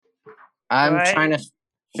I'm trying to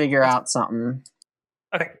figure out something.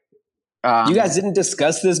 Okay. You guys didn't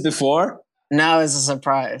discuss this before? No, it's a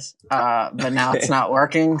surprise. But now it's not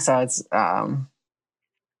working, so it's What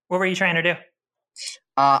were you trying to do?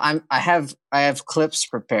 I have clips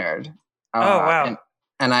prepared. Oh wow.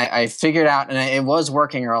 And I figured out, and it was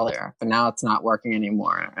working earlier, but now it's not working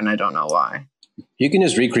anymore, and I don't know why. You can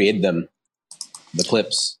just recreate them, the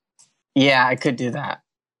clips. Yeah, I could do that.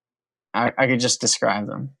 I could just describe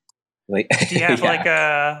them. Like, do you have like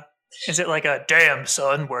a? Is it like a damn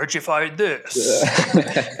son? Where'd you find this?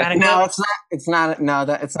 Kind of no, it's not. No,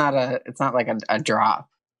 it's not like a drop.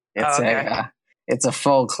 It's it's a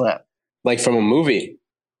full clip. Like from a movie.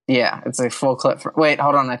 Yeah, it's a full clip. Wait,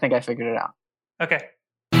 hold on. I think I figured it out. Okay.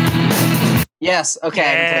 Yes. Okay.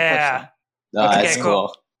 Yeah. That's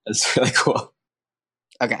cool. That's really cool.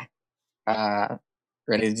 Okay.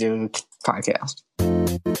 Ready to do podcast.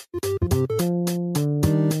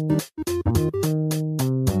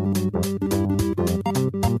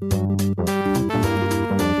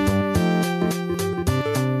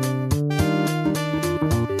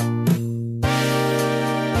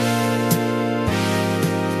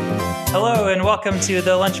 Hello and welcome to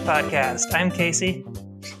the Lunch Podcast. I'm Casey.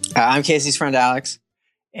 I'm Casey's friend Alex.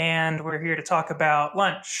 And we're here to talk about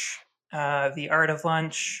lunch, the art of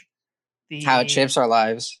lunch. How it shapes our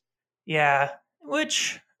lives. Yeah,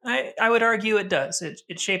 which I would argue it does.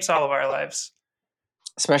 It shapes all of our lives.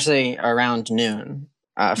 Especially around noon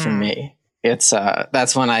for me. It's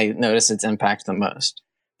that's when I notice its impact the most.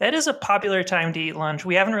 That is a popular time to eat lunch.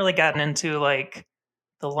 We haven't really gotten into like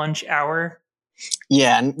the lunch hour.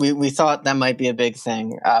 Yeah, and we thought that might be a big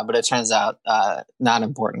thing, but it turns out not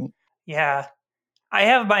important. Yeah. I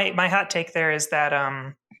have my hot take there is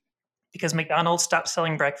that because McDonald's stopped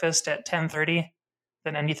selling breakfast at 10:30,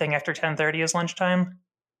 then anything after 10:30 is lunchtime.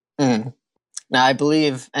 Now, I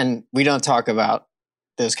believe, and we don't talk about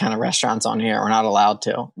those kind of restaurants on here. We're not allowed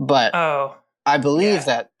to. But I believe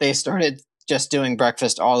that they started just doing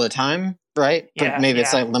breakfast all the time, right? Yeah, but maybe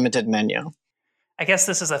it's like limited menu. I guess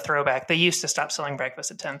this is a throwback. They used to stop selling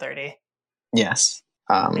breakfast at 10:30. Yes.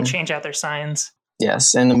 They change out their signs.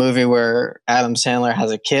 Yes. In the movie where Adam Sandler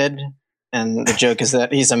has a kid, and the joke is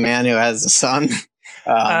that he's a man who has a son. In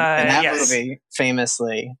that movie,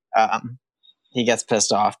 famously, he gets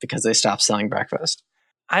pissed off because they stopped selling breakfast.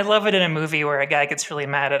 I love it in a movie where a guy gets really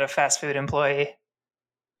mad at a fast food employee.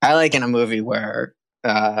 I like in a movie where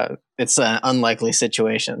it's an unlikely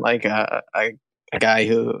situation, like a guy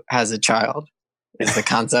who has a child is the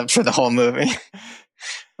concept for the whole movie,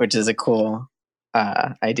 which is a cool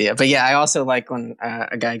idea. But yeah, I also like when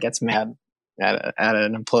a guy gets mad at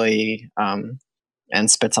an employee and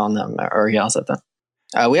spits on them or yells at them.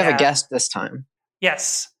 We have a guest this time.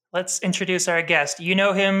 Yes. Let's introduce our guest. You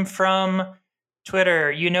know him from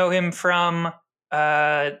Twitter. You know him from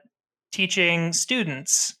teaching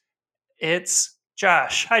students. It's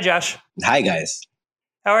Josh. Hi, Josh. Hi, guys.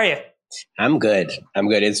 How are you? I'm good.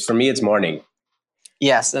 For me, it's morning.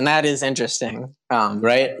 Yes, and that is interesting.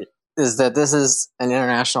 Right? Is that this is an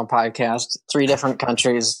international podcast. 3 different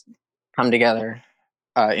countries come together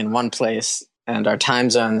in one place, and our time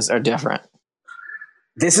zones are different.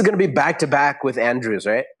 This is going to be back to back with Andrew's,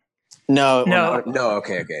 right? No.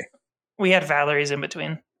 Okay. We had Valerie's in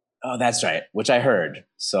between. Oh, that's right, which I heard.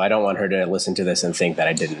 So I don't want her to listen to this and think that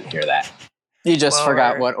I didn't hear that. You just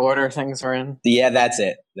forgot what order things were in? Yeah, that's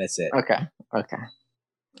it. Okay.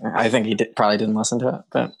 I think he probably didn't listen to it,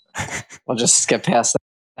 but we'll just skip past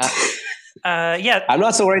that. I'm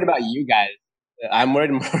not so worried about you guys. I'm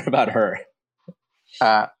worried more about her.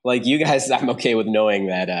 Like you guys, I'm okay with knowing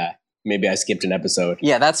that maybe I skipped an episode.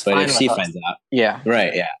 Yeah, that's fine. But if she finds out. Yeah.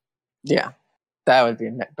 Right, yeah. Yeah, that would be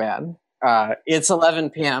bad. It's 11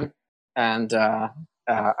 p.m. and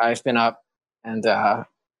I've been up, and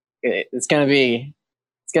it's gonna be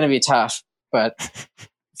tough, but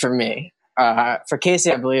for me, for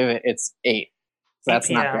Casey, I believe it's 8. So that's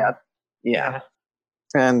not bad. Yeah.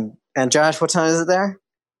 And Josh, what time is it there?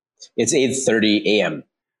 It's 8:30 a.m.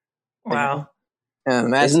 Wow.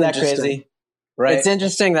 And that's Isn't that crazy? Right. It's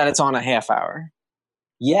interesting that it's on a half hour.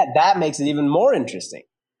 Yeah, that makes it even more interesting.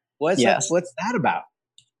 What's that about?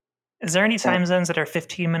 Is there any time zones that are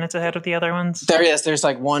 15 minutes ahead of the other ones? There is. There's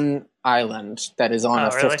like one island that is on a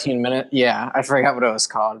 15-minute. Yeah, I forgot what it was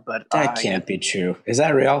called, but that can't be true. Is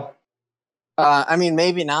that real? I mean,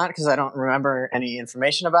 maybe not, because I don't remember any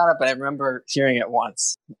information about it, but I remember hearing it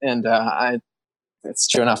once, and it's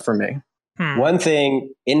true enough for me. One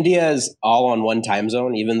thing, India is all on one time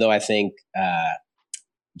zone, even though I think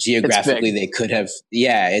geographically they could have.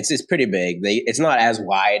 Yeah, it's pretty big. It's not as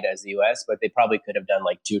wide as the US, but they probably could have done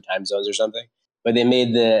like 2 time zones or something. but they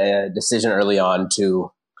made the decision early on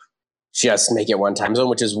to just make it one time zone,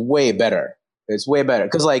 which is way better. It's way better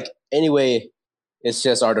because, like, anyway, it's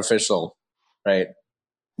just artificial, right?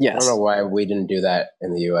 Yes. I don't know why we didn't do that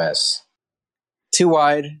in the U.S. Too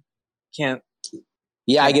wide, can't.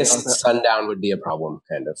 Yeah, I guess sundown would be a problem,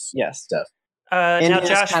 kind of. Yes. Stuff. Now,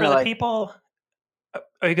 Josh, for the people.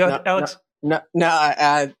 Oh, you go, Alex. No.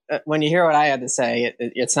 When you hear what I had to say,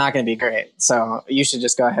 it's not going to be great. So you should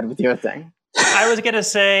just go ahead with your thing. I was going to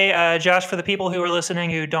say, Josh, for the people who are listening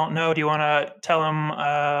who don't know, do you want to tell them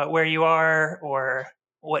where you are or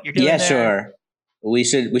what you're doing? Yeah, there? sure. We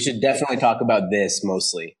should definitely talk about this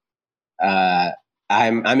mostly. I'm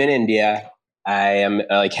in India. I am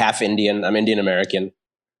like half Indian. I'm Indian American,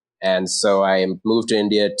 and so I moved to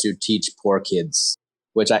India to teach poor kids,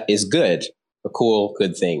 which is good, a cool,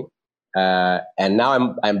 good thing. And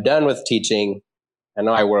now I'm done with teaching. And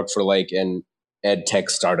now I work for like an ed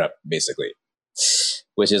tech startup, basically,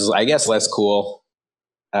 which is, I guess, less cool.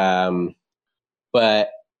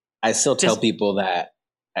 But I still tell people that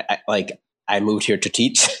I moved here to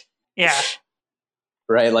teach. Yeah.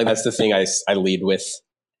 Right. Like that's the thing I lead with.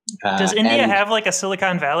 Does India have like a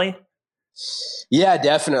Silicon Valley? Yeah,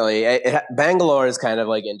 definitely. Bangalore is kind of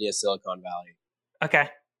like India's Silicon Valley. Okay.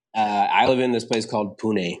 I live in this place called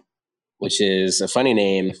Pune, which is a funny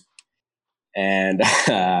name. And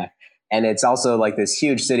it's also like this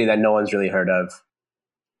huge city that no one's really heard of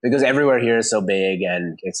because everywhere here is so big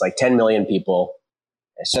and it's like 10 million people.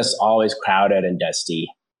 It's just always crowded and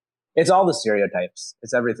dusty. It's all the stereotypes.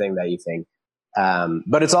 It's everything that you think.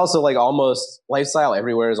 But it's also like almost lifestyle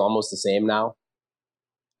everywhere is almost the same now.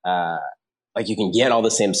 Like you can get all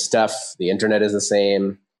the same stuff. The internet is the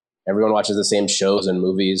same. Everyone watches the same shows and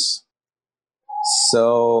movies.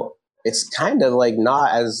 So it's kind of like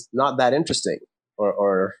not that interesting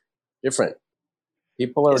or different.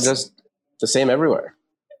 People are just the same everywhere.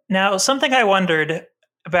 Now, something I wondered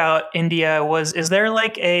about India is there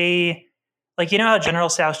like you know how General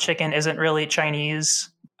Tso's chicken isn't really Chinese?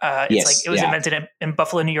 It's yes, like it was invented in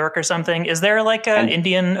Buffalo, New York or something. Is there like an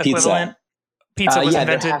Indian equivalent? Pizza was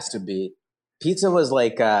invented. There has to be. Pizza was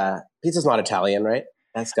like pizza's not Italian, right?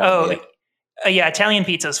 That's got to be. Yeah, Italian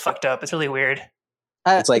pizza's fucked up. It's really weird.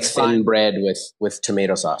 It's like thin bread with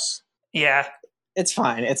tomato sauce. Yeah. It's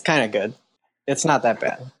fine. It's kind of good. It's not that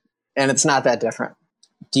bad. And it's not that different.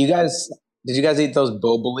 Did you guys eat those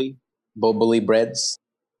boboli breads?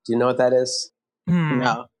 Do you know what that is?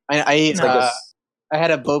 No. I ate I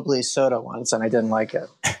had a boboli soda once and I didn't like it.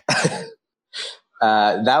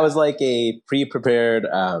 That was like a pre-prepared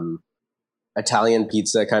Italian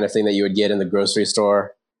pizza kind of thing that you would get in the grocery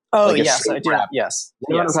store. Oh, like yes, I do. Yes.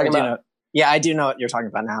 You know what I'm talking about? Yeah, I do know what you're talking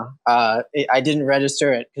about now. I didn't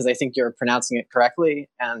register it because I think you're pronouncing it correctly.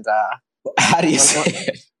 And how do you say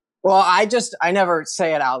it? Well, I never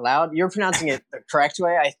say it out loud. You're pronouncing it the correct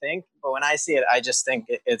way, I think. But when I see it, I just think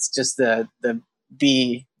it's just the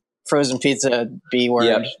B frozen pizza B word.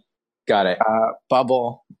 Yep. Got it.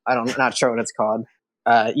 Bubble. Not sure what it's called.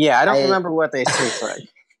 Yeah, I don't remember what they say for it.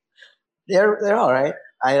 They're all right.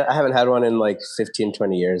 I haven't had one in like 15,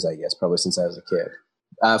 20 years, I guess, probably since I was a kid.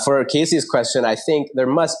 For Casey's question, I think there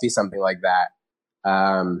must be something like that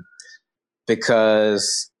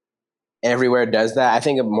because everywhere does that. I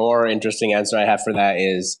think a more interesting answer I have for that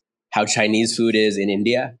is how Chinese food is in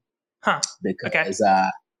India. Huh. Because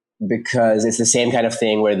it's the same kind of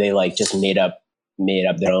thing where they like just made up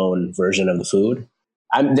their own version of the food.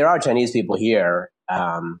 There are Chinese people here,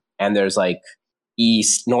 and there's like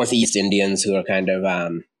Northeast Indians who are kind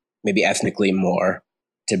of maybe ethnically more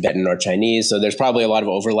Tibetan or Chinese. So there's probably a lot of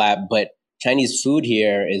overlap, but Chinese food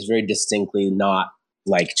here is very distinctly not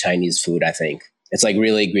like Chinese food, I think. It's like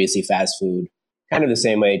really greasy fast food, kind of the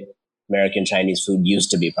same way American Chinese food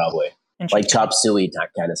used to be probably. Like chop suey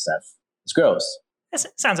kind of stuff. It's gross. It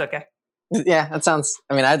sounds okay. Yeah, that sounds,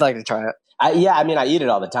 I'd like to try it. I eat it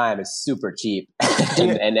all the time. It's super cheap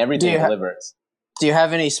and everything delivers. Do you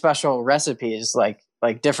have any special recipes, like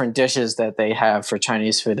different dishes that they have for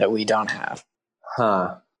Chinese food that we don't have?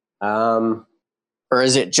 Or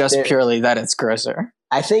is it just purely that it's grosser?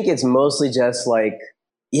 I think it's mostly just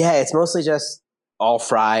it's mostly just all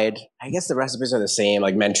fried. I guess the recipes are the same,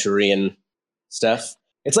 like Manchurian stuff.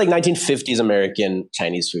 It's like 1950s American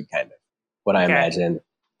Chinese food, kind of, what I imagine.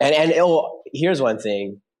 And here's one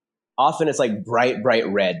thing. Often it's like bright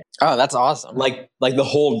red. Oh, that's awesome. Like the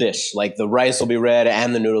whole dish. Like the rice will be red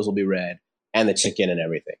and the noodles will be red and the chicken and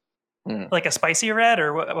everything. Like a spicy red,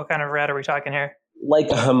 or what kind of red are we talking here? Like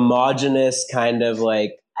a homogenous kind of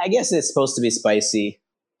like, I guess it's supposed to be spicy.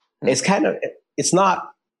 It's kind of, it's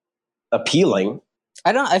not appealing.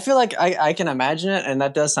 I feel like I can imagine it, and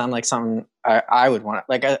that does sound like something I would want.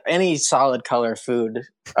 Like any solid color food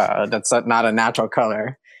that's not a natural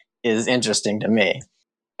color is interesting to me.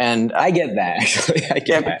 And I get that. Actually, I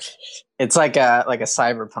get that. It's like a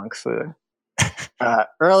cyberpunk food.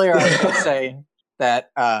 Earlier, I was going to say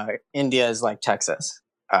that India is like Texas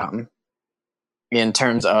in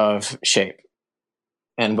terms of shape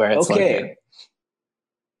and where it's located.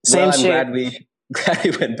 Same shape. Glad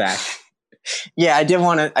we went back. Yeah, I did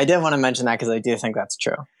want to mention that because I do think that's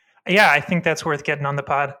true. Yeah, I think that's worth getting on the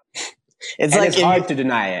pod. It's hard to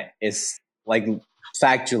deny it. It's like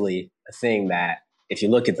factually a thing that if you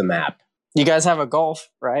look at the map. You guys have a Gulf,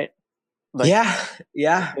 right? Like,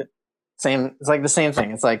 yeah. Same. It's like the same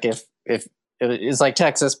thing. It's like if it's like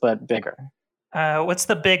Texas but bigger. What's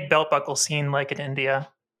the big belt buckle scene like in India?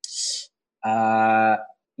 I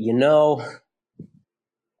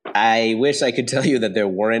wish I could tell you that there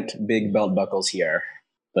weren't big belt buckles here,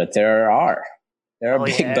 but there are. There are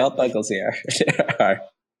big belt buckles here. There are.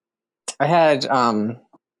 I had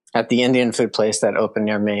at the Indian food place that opened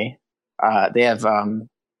near me. They have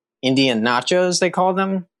Indian nachos, they call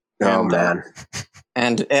them. Oh, man.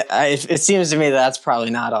 And it seems to me that's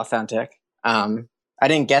probably not authentic. I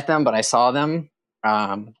didn't get them, but I saw them.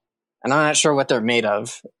 And I'm not sure what they're made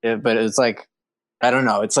of, but it's like, I don't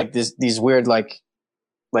know. It's like these weird, like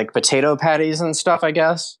potato patties and stuff, I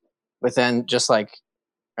guess, with then just like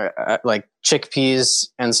chickpeas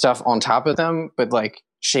and stuff on top of them, but like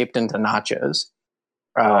shaped into nachos.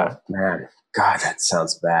 Oh, man. God, that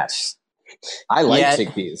sounds bad. I like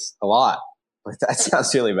chickpeas a lot, but that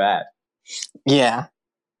sounds really bad. Yeah.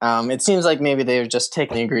 It seems like maybe they're just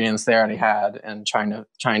taking the ingredients they already had and trying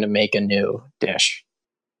to make a new dish.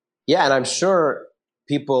 Yeah, and I'm sure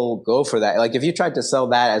people go for that. Like if you tried to sell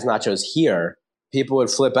that as nachos here, people would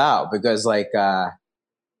flip out because like there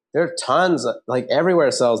are tons like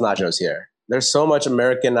everywhere sells nachos here. There's so much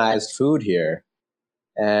Americanized food here,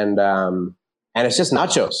 and it's just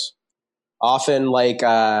nachos. Often like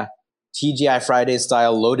TGI Friday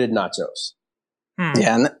style loaded nachos.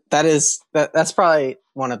 Yeah, and that's probably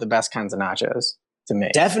one of the best kinds of nachos to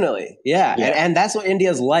me. Definitely, yeah. And that's what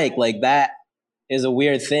India's like. Like that is a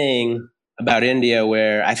weird thing about India,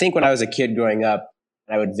 where I think when I was a kid growing up,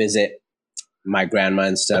 I would visit my grandma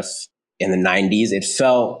and stuff in the 90s. It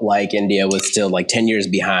felt like India was still like 10 years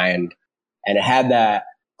behind, and it had that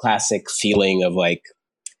classic feeling of like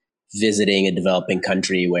visiting a developing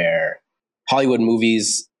country where Hollywood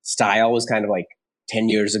movies style was kind of like 10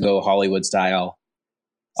 years ago Hollywood style.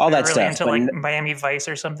 All that really stuff. Into like Miami Vice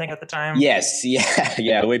or something at the time. Yes,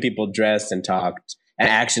 yeah. The way people dressed and talked, and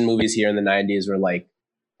action movies here in the 90s were like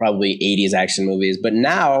probably 80s action movies. But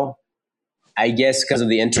now, I guess because of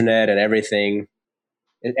the internet and everything's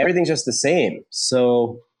just the same.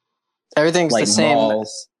 So everything's like the same,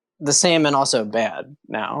 malls, the same, and also bad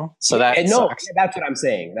now. So that sucks. That's what I'm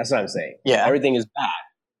saying. Yeah, everything is bad.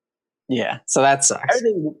 Yeah, so that sucks.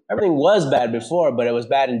 Everything was bad before, but it was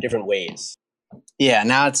bad in different ways. Yeah,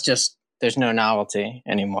 now it's just there's no novelty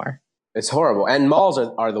anymore. It's horrible, and malls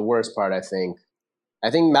are the worst part. I think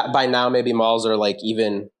by now maybe malls are like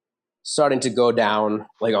even starting to go down,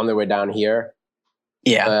 like on their way down here.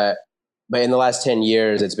 Yeah, but in the last 10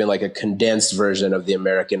 years, it's been like a condensed version of the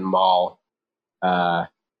American mall,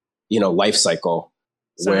 life cycle.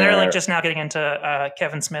 So they're like just now getting into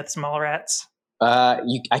Kevin Smith's Mallrats.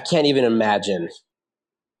 I can't even imagine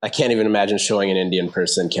showing an Indian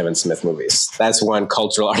person Kevin Smith movies. That's one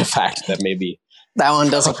cultural artifact that maybe that one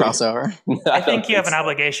doesn't cross over. I think you have an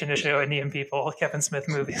obligation to show Indian people Kevin Smith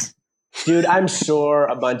movies. Dude, I'm sure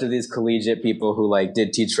a bunch of these collegiate people who like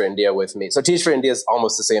did Teach for India with me. So Teach for India is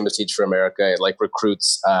almost the same as Teach for America. It like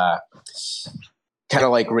recruits kind of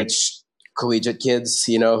like rich collegiate kids,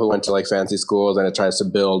 who went to like fancy schools, and it tries to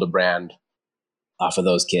build a brand off of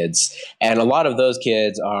those kids. And a lot of those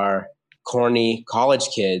kids are corny college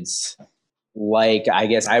kids, like I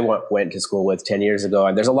guess I went to school with 10 years ago.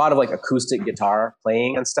 And there's a lot of like acoustic guitar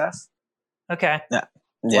playing and stuff. Okay. Yeah.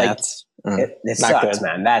 Like, it sucks, good.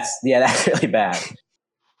 Man. That's really bad.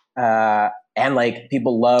 And like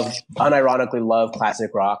people unironically love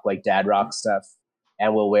classic rock, like dad rock stuff,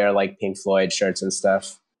 and will wear like Pink Floyd shirts and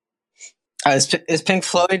stuff. Is Pink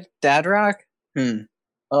Floyd dad rock?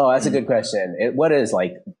 Oh, that's a good question. What is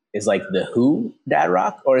like the Who dad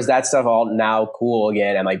rock, or is that stuff all now cool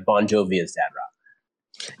again and like Bon Jovi is dad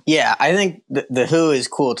rock? Yeah, I think the Who is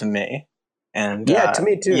cool to me. And to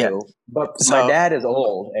me too. Yeah. But my dad is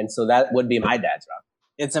old, and so that would be my dad's rock.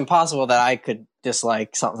 It's impossible that I could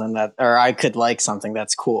dislike something or I could like something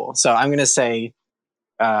that's cool. So I'm going to say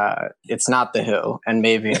it's not the Who, and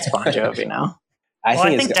maybe it's Bon Jovi now. I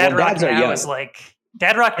think dad rock now is like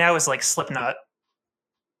Dad rock now is like Slipknot.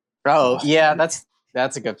 Oh yeah,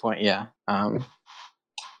 that's a good point. Yeah.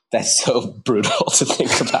 That's so brutal to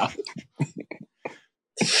think about.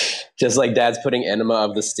 Just like Dad's putting Enema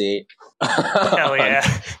of the State Hell yeah.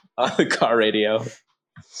 on the car radio.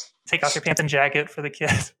 Take off your pants and jacket for the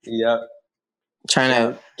kids. Yep.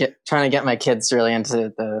 Trying to get my kids really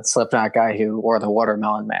into the Slipknot guy who wore the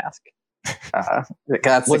watermelon mask.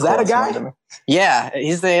 Was that a guy? Yeah, he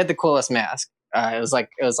had the coolest mask. It was like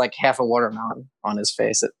half a watermelon on his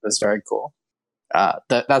face. It was very cool.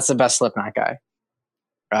 That's the best Slipknot guy.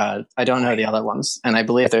 I don't know the other ones, and I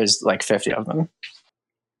believe there's like 50 of them.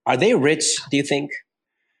 Are they rich, do you think?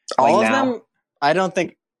 All of them? I don't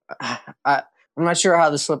think. I'm not sure how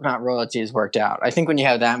the Slipknot royalties worked out. I think when you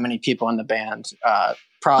have that many people in the band,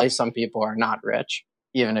 probably some people are not rich,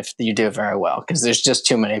 even if you do very well, because there's just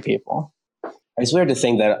too many people. It's weird to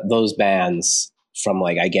think that those bands from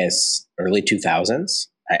like, I guess, early 2000s,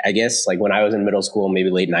 I guess like when I was in middle school, maybe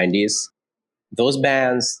late 90s, those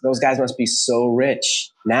guys must be so rich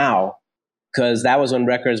now, because that was when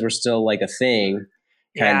records were still like a thing,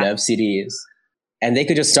 kind of CDs. And they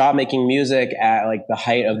could just stop making music at like the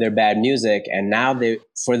height of their bad music, and now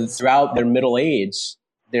throughout their middle age,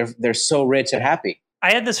 they're so rich and happy.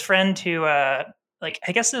 I had this friend who, like,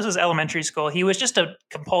 I guess this was elementary school. He was just a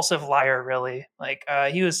compulsive liar, really. Like,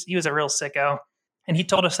 he was a real sicko, and he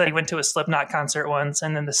told us that he went to a Slipknot concert once,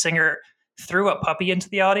 and then the singer threw a puppy into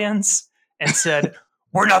the audience and said,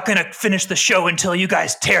 "We're not going to finish the show until you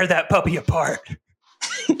guys tear that puppy apart."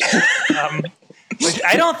 Which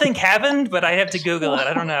I don't think happened, but I have to Google it.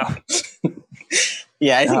 I don't know.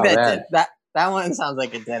 Yeah, I think that one sounds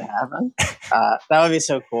like it did happen. That would be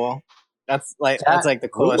so cool. That's like the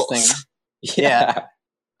coolest thing. Yeah.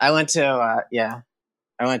 I went to a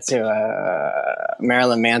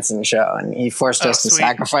Marilyn Manson show, and he forced us to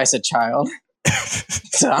sacrifice a child.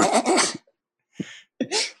 So,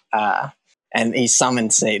 and he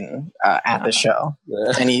summoned Satan at the show,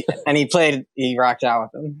 and he rocked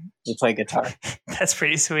out with him. He played guitar. That's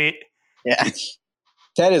pretty sweet. Yeah,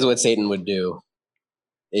 that is what Satan would do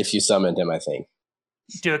if you summoned him, I think.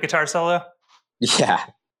 Do a guitar solo? Yeah.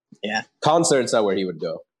 Concerts are where he would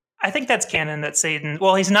go. I think that's canon that Satan,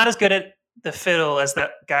 well, he's not as good at the fiddle as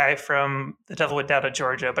that guy from The Devil Went Down to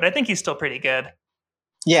Georgia, but I think he's still pretty good.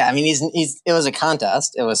 Yeah, I mean, it was a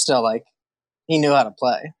contest. It was still like, he knew how to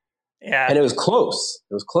play. Yeah. And it was close.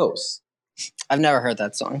 I've never heard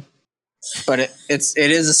that song, but it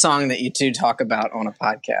is a song that you two talk about on a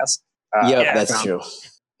podcast. That's true.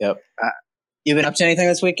 Yep. You been up to anything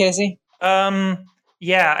this week, Casey?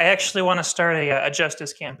 Yeah, I actually want to start a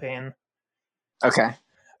justice campaign. Okay.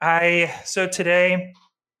 So today,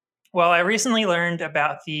 I recently learned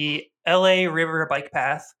about the LA River bike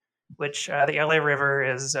path, which the LA River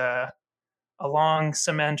is a long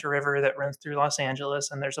cement river that runs through Los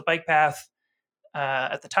Angeles, and there's a bike path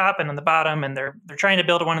at the top and on the bottom, and they're trying to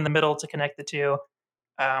build one in the middle to connect the two.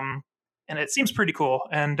 And it seems pretty cool.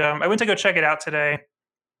 And I went to go check it out today,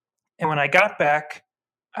 and when I got back,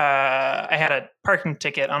 I had a parking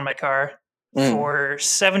ticket on my car for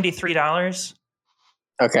 $73.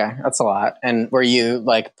 Okay, that's a lot. And were you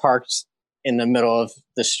like parked in the middle of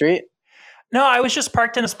the street? No, I was just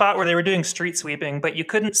parked in a spot where they were doing street sweeping, but you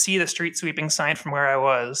couldn't see the street sweeping sign from where I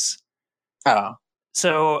was. Oh.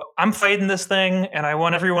 So I'm fighting this thing, and I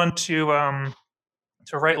want everyone to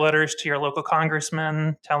write letters to your local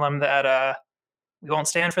congressman, tell them that we won't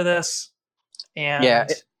stand for this. And yeah,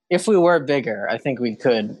 if we were bigger, I think we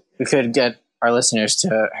could get our listeners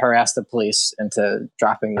to harass the police into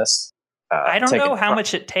dropping this. I don't know how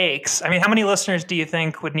much it takes. I mean, how many listeners do you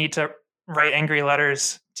think would need to write angry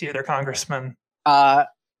letters to their congressman?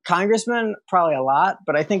 Congressman, probably a lot,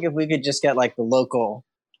 but I think if we could just get like the local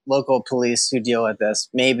police who deal with this,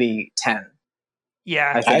 maybe 10.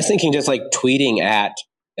 Yeah. I was thinking just like tweeting at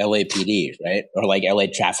LAPD, right? Or like LA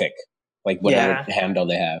traffic, like whatever handle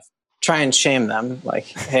they have. Try and shame them. Like,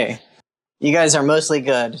 hey, you guys are mostly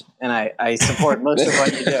good, and I support most of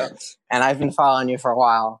what you do. And I've been following you for a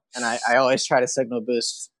while, and I always try to signal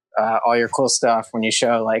boost all your cool stuff when you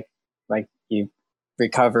show like you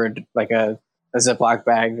recovered like a Ziploc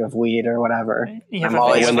bag of weed or whatever. You have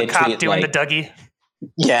a cop doing like, the Dougie.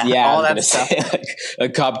 Yeah, all that stuff. Like a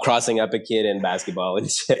cop crossing up a kid in basketball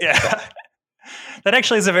and shit. Yeah, that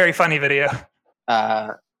actually is a very funny video.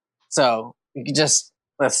 So you can just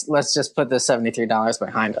let's just put this $73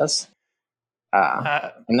 behind us,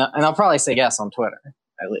 and I'll probably say yes on Twitter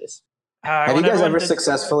at least. Have you guys ever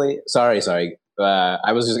successfully? Sorry.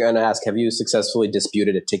 I was just going to ask: have you successfully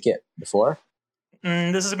disputed a ticket before?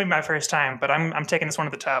 This is gonna be my first time, but I'm taking this one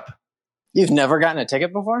at the top. You've never gotten a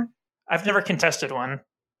ticket before? I've never contested one.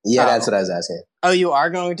 Yeah, that's what I was asking. Oh, you are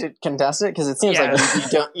going to contest it? Because it seems like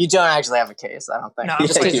you don't actually have a case, I don't think. No, I'm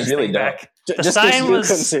just taking this thing back.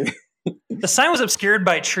 The sign was obscured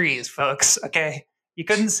by trees, folks. Okay. You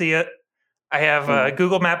couldn't see it. I have a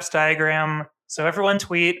Google Maps diagram. So everyone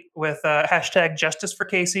tweet with hashtag Justice for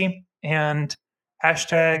Casey and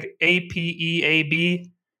hashtag APEAB,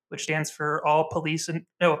 which stands for all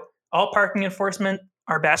parking enforcement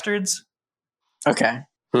are bastards. Okay.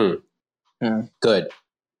 Good.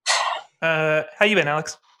 How you been,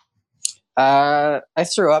 Alex? I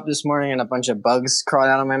threw up this morning and a bunch of bugs crawled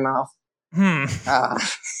out of my mouth.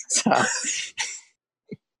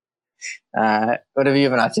 What have you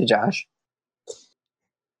been up to, Josh?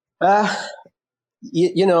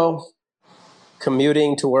 You know,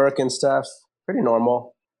 commuting to work and stuff, pretty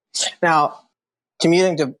normal. Now,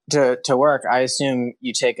 commuting to work, I assume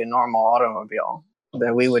you take a normal automobile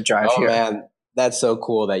that we would drive here. Oh, man, that's so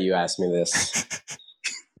cool that you asked me this.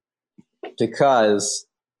 Because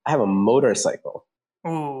I have a motorcycle.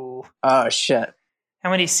 Ooh. Oh, shit. How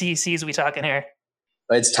many cc's are we talking here?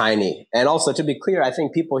 It's tiny. And also, to be clear, I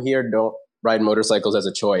think people here don't ride motorcycles as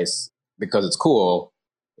a choice because it's cool.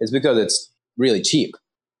 It's because it's really cheap.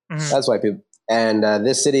 Mm-hmm. That's why people... And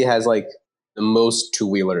this city has, like, the most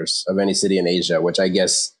two-wheelers of any city in Asia, which I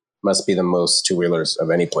guess must be the most two-wheelers of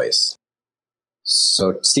any place.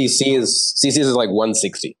 So CC is like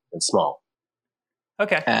 160. It's small.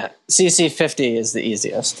 Okay. CC 50 is the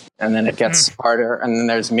easiest, and then it gets harder. And then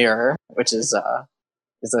there's mirror, which is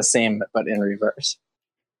the same but in reverse.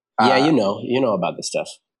 Yeah, you know about this stuff.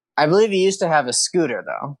 I believe you used to have a scooter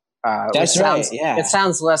though. That's right. Yeah, it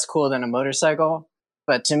sounds less cool than a motorcycle,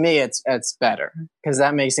 but to me, it's better because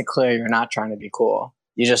that makes it clear you're not trying to be cool.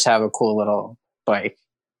 You just have a cool little bike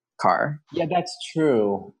car. Yeah, that's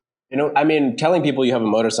true. You know, I mean, telling people you have a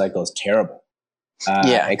motorcycle is terrible.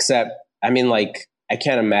 Except, I mean, like, I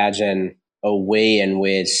can't imagine a way in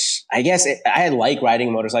which, I guess, I like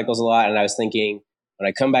riding motorcycles a lot, and I was thinking when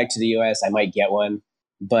I come back to the U.S., I might get one,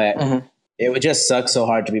 but it would just suck so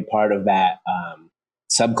hard to be part of that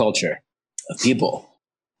subculture of people.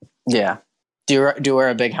 Yeah. Do you wear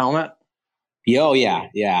a big helmet? Oh, yeah.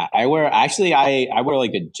 I wear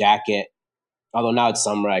like a jacket. Although now it's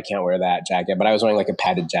summer, I can't wear that jacket. But I was wearing like a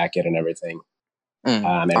padded jacket and everything,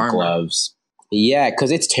 and gloves. Yeah, because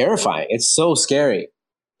it's terrifying. It's so scary.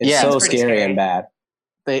 It's so scary and bad.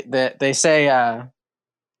 They say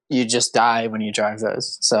you just die when you drive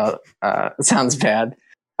those. So it sounds bad.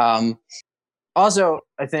 Also,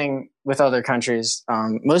 I think with other countries,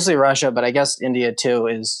 mostly Russia, but I guess India too,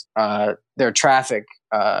 is their traffic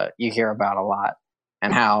you hear about a lot,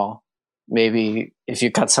 and how maybe if you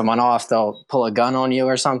cut someone off, they'll pull a gun on you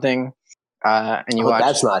or something. And you watch.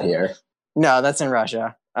 That's not here. No, that's in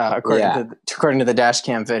Russia, according to the dash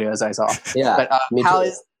cam videos I saw. Yeah, but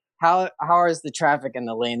how is the traffic in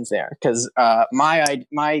the lanes there? Because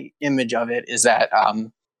my image of it is that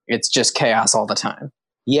it's just chaos all the time.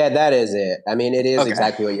 Yeah, that is it. I mean, it is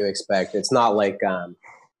exactly what you expect. It's not like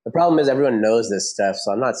the problem is everyone knows this stuff,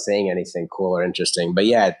 so I'm not saying anything cool or interesting. But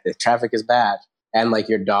yeah, the traffic is bad, and like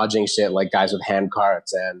you're dodging shit like guys with hand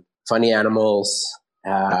carts and funny animals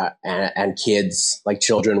and kids, like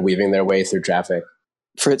children weaving their way through traffic.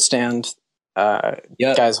 Fruit stand,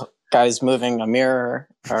 guys moving a mirror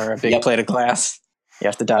or a big plate of glass. You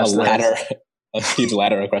have to dodge a huge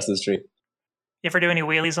ladder across the street. You ever do any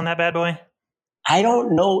wheelies on that bad boy? I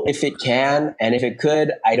don't know if it can, and if it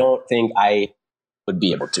could, I don't think I would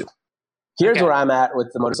be able to. Here's where I'm at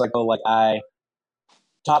with the motorcycle. Like I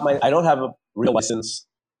don't have a real license.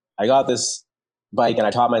 I got this bike and I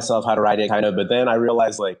taught myself how to ride it kind of, but then I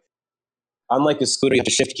realized like, unlike a scooter, you have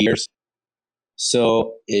to shift gears.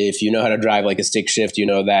 So if you know how to drive like a stick shift, you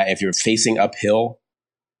know that if you're facing uphill,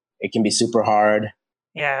 it can be super hard.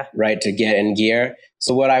 Yeah. Right, to get in gear.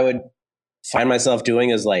 So what I would find myself doing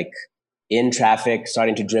is like in traffic,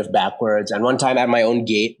 starting to drift backwards. And one time at my own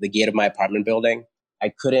gate, the gate of my apartment building, I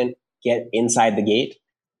couldn't get inside the gate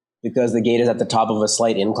because the gate is at the top of a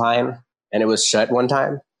slight incline and it was shut one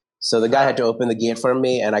time. So the guy had to open the gate for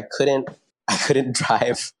me, and I couldn't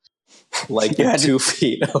drive like 2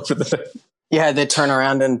 feet over the... You had to turn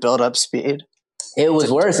around and build up speed. It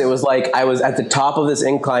was worse. It was like I was at the top of this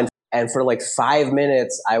incline, and for like 5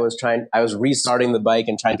 minutes, I was restarting the bike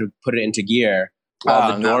and trying to put it into gear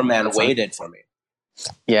while the doorman waited for me.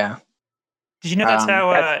 Yeah. Did you know that's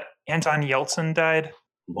how Anton Yeltsin died?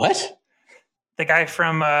 What? The guy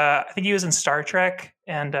from, I think he was in Star Trek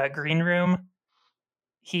and Green Room.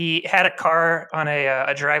 He had a car on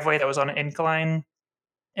a driveway that was on an incline,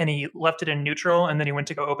 and he left it in neutral, and then he went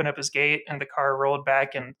to go open up his gate, and the car rolled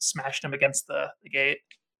back and smashed him against the gate.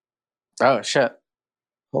 Oh shit!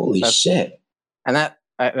 Holy shit! And that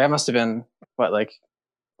must have been what, like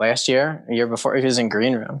last year, a year before. He was in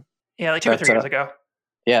Green Room. Yeah, like 2 or 3 years ago.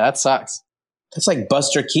 Yeah, that sucks. That's like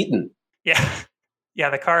Buster Keaton. Yeah. Yeah,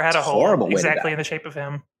 the car had a hole Horrible way to exactly die. in the shape of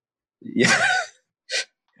him. Yeah.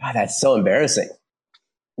 God, that's so embarrassing.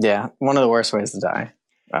 Yeah, one of the worst ways to die.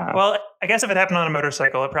 Well, I guess if it happened on a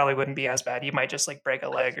motorcycle, it probably wouldn't be as bad. You might just like break a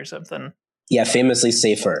leg or something. Yeah, famously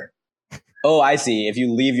safer. Oh, I see. If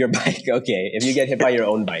you leave your bike, okay. If you get hit by your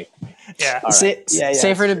own bike, Yeah. all right.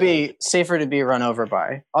 Safer to be run over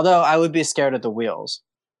by. Although I would be scared at the wheels.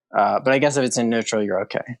 But I guess if it's in neutral, you're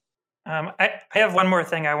okay. I have one more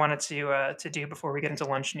thing I wanted to do before we get into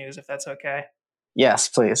lunch news, if that's okay. Yes,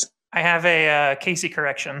 please. I have a Casey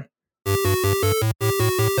correction.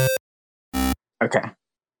 Okay.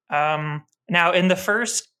 Now, in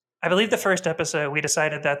I believe the first episode, we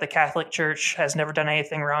decided that the Catholic Church has never done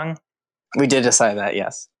anything wrong. We did decide that,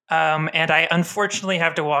 yes. And I unfortunately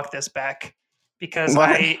have to walk this back because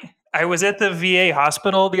What? I was at the VA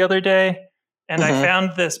hospital the other day and I Mhm.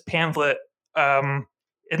 found this pamphlet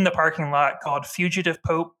in the parking lot called Fugitive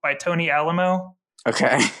Pope by Tony Alamo.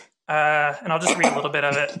 Okay. And I'll just read a little bit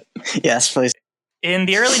of it. Yes, please. In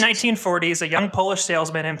the early 1940s, a young Polish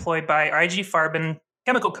salesman employed by IG Farben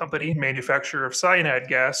Chemical Company, manufacturer of cyanide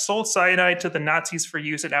gas, sold cyanide to the Nazis for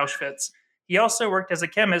use at Auschwitz. He also worked as a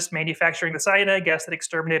chemist manufacturing the cyanide gas that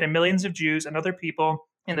exterminated millions of Jews and other people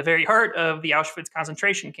in the very heart of the Auschwitz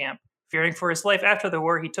concentration camp. Fearing for his life after the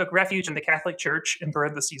war, he took refuge in the Catholic Church, in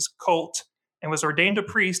parentheses, cult, and was ordained a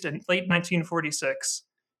priest in late 1946.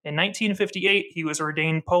 In 1958, he was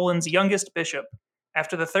ordained Poland's youngest bishop.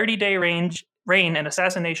 After the 30-day reign and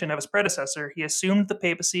assassination of his predecessor, he assumed the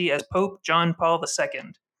papacy as Pope John Paul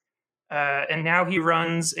II. And now he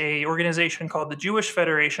runs an organization called the Jewish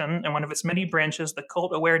Federation and one of its many branches, the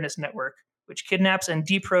Cult Awareness Network, which kidnaps and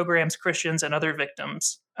deprograms Christians and other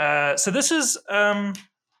victims. So this is,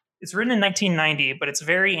 it's written in 1990, but it's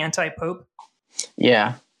very anti-Pope.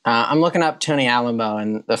 Yeah. I'm looking up Tony Alamo,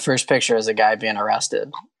 and the first picture is a guy being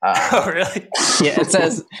arrested. Oh, really? Yeah, it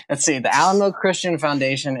says, let's see, the Alamo Christian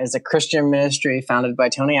Foundation is a Christian ministry founded by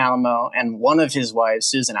Tony Alamo and one of his wives,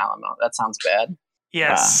 Susan Alamo. That sounds bad.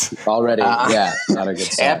 Yes. Already, yeah, not a good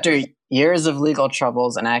start. After years of legal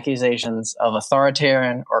troubles and accusations of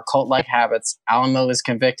authoritarian or cult-like habits, Alamo was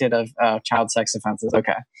convicted of child sex offenses.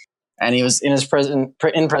 Okay. And he was in prison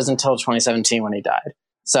until 2017 when he died.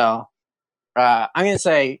 So I'm going to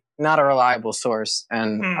say not a reliable source,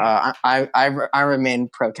 and I remain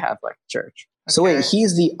pro-Catholic Church. So wait,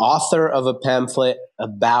 he's the author of a pamphlet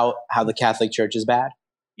about how the Catholic Church is bad?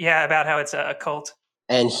 Yeah, about how it's a cult.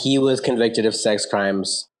 And he was convicted of sex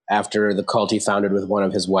crimes after the cult he founded with one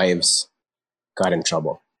of his wives got in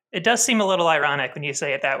trouble. It does seem a little ironic when you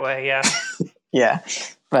say it that way, yeah. Yeah,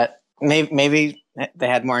 but maybe they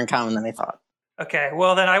had more in common than they thought. Okay,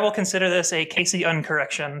 well then I will consider this a Casey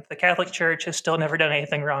uncorrection. The Catholic Church has still never done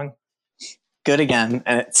anything wrong. Good again,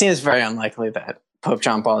 and it seems very unlikely that Pope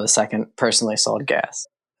John Paul II personally sold gas.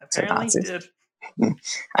 Apparently he did.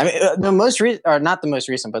 I mean, not the most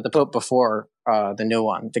recent, but the Pope before the new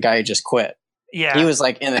one, the guy who just quit. Yeah, he was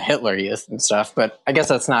like in the Hitler Youth and stuff. But I guess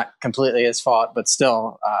that's not completely his fault. But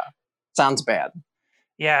still, sounds bad.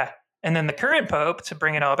 Yeah, and then the current Pope, to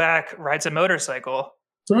bring it all back, rides a motorcycle.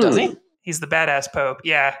 Does he? He's the badass Pope.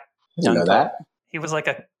 Yeah, You know that? he was like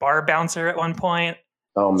a bar bouncer at one point.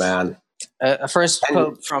 Oh man, first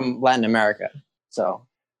Pope from Latin America. So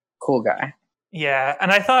cool guy. Yeah,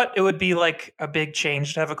 and I thought it would be like a big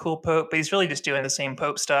change to have a cool Pope, but he's really just doing the same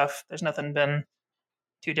Pope stuff. There's nothing been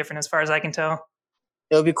too different as far as I can tell.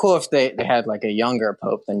 It would be cool if they had like a younger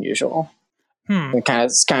Pope than usual. And kind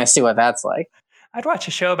of see what that's like. I'd watch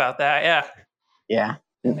a show about that. Yeah. Yeah.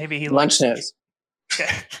 And maybe he lunch news. Okay.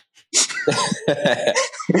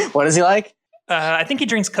 What is he like? I think he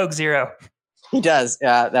drinks Coke Zero. He does.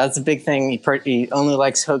 That's a big thing. He only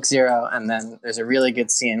likes Coke Zero, and then there's a really good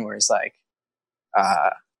scene where he's like,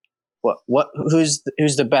 who's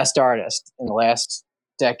the best artist in the last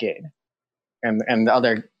decade? And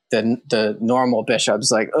the normal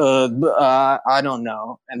bishop's like, I don't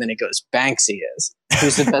know. And then he goes, Banksy is.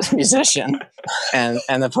 Who's the best musician? And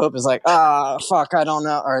the Pope is like, fuck, I don't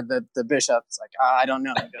know. Or the bishop's like, I don't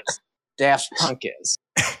know. He goes, Daft Punk is.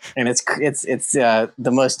 And it's the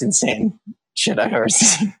most insane shit I've ever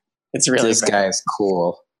seen. It's really this guy is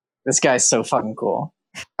cool. This guy's so fucking cool.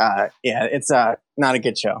 Yeah, it's not a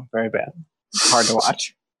good show. Very bad. Hard to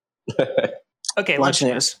watch. Okay, lunch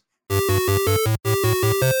news.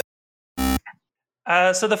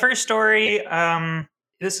 So the first story,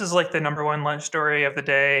 this is like the number one lunch story of the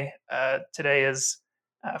day. Today is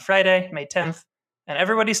Friday, May 10th. and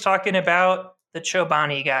everybody's talking about the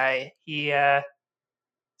Chobani guy.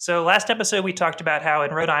 So last episode we talked about how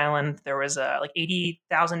in Rhode Island there was like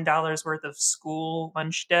 $80,000 worth of school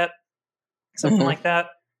lunch debt, something like that,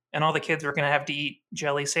 and all the kids were going to have to eat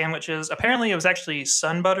jelly sandwiches. Apparently, it was actually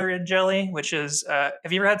sun butter and jelly, which is have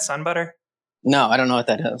you ever had sun butter? No, I don't know what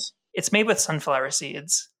that is. It's made with sunflower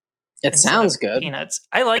seeds. It sounds good. Peanuts.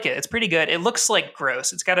 I like it. It's pretty good. It looks like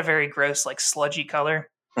gross. It's got a very gross, like sludgy color,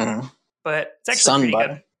 but it's actually sun pretty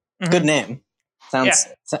butter. good. Good name.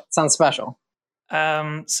 Sounds special.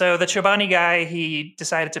 So the Chobani guy, he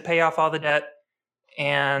decided to pay off all the debt,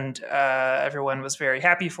 and everyone was very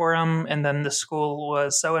happy for him. And then the school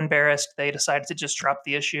was so embarrassed they decided to just drop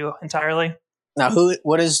the issue entirely. Now,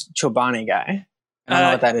 what is Chobani guy? I don't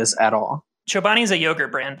know what that is at all. Chobani is a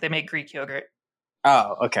yogurt brand. They make Greek yogurt.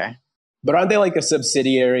 Oh, okay. But aren't they like a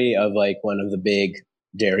subsidiary of like one of the big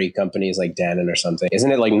dairy companies like Dannon or something?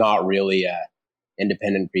 Isn't it like not really a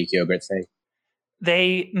independent Greek yogurt thing?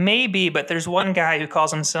 They may be, but there's one guy who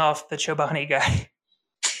calls himself the Chobani guy.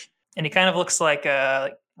 And he kind of looks like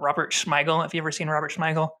Robert Schmeigel. Have you ever seen Robert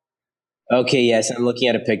Schmeigel? Okay, yes. I'm looking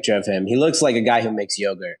at a picture of him. He looks like a guy who makes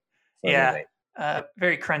yogurt. Yeah.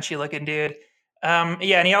 Very crunchy looking dude. And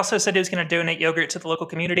he also said he was going to donate yogurt to the local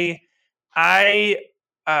community.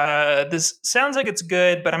 This sounds like it's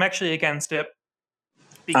good, but I'm actually against it.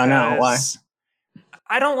 Because why?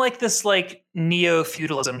 I don't like this like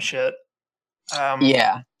neo-feudalism shit.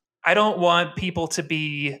 I don't want people to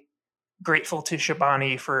be grateful to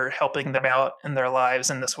Chobani for helping them out in their lives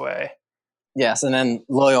in this way. Yes, and then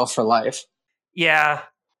loyal for life. Yeah.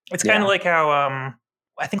 It's kind of like how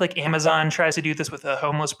I think like Amazon tries to do this with the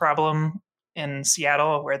homeless problem in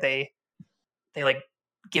Seattle, where they like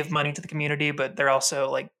give money to the community, but they're also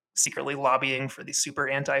like secretly lobbying for these super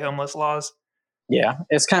anti-homeless laws. Yeah,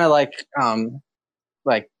 it's kind of like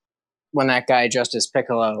when that guy dressed as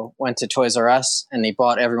Piccolo went to Toys R Us and he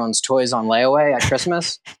bought everyone's toys on layaway at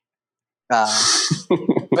Christmas. But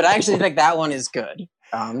I actually think that one is good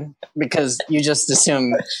because you just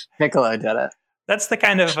assume Piccolo did it. That's the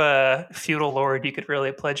kind of feudal lord you could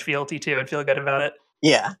really pledge fealty to and feel good about it.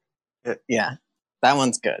 Yeah, that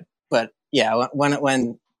one's good. But yeah,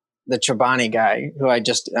 when the Chobani guy, who I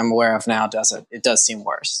just am aware of now, does it, it does seem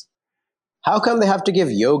worse. How come they have to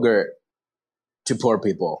give yogurt to poor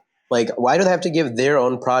people? Like, why do they have to give their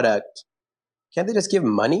own product? Can't they just give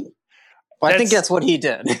money? Well, I think that's what he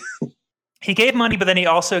did. He gave money, but then he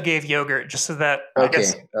also gave yogurt just so that.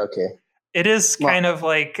 Okay. It is kind of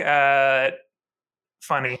like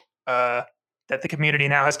funny that the community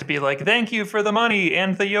now has to be like, thank you for the money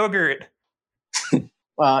and the yogurt.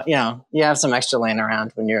 Well, you have some extra laying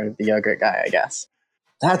around when you're the yogurt guy, I guess.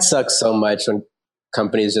 That sucks so much when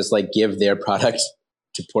companies just like give their product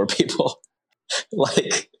to poor people.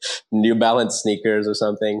 Like New Balance sneakers or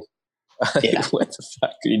something. Yeah. What the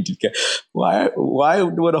fuck? Why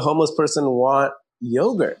would a homeless person want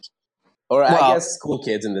yogurt? Or I guess school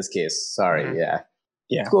kids in this case. Sorry, yeah.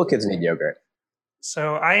 School kids need yogurt.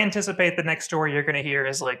 So I anticipate the next story you're going to hear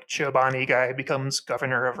is like Chobani guy becomes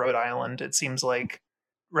governor of Rhode Island. It seems like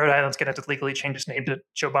Rhode Island's going to have to legally change its name to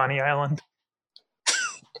Chobani Island.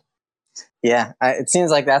 Yeah, it seems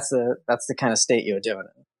like that's the kind of state you would do it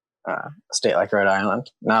in. A state like Rhode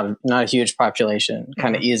Island, not a huge population,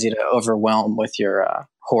 kind of easy to overwhelm with your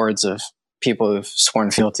hordes of people who've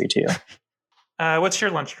sworn fealty to you. What's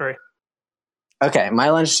your lunch story? Okay,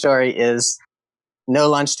 my lunch story is no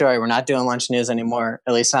lunch story. We're not doing lunch news anymore.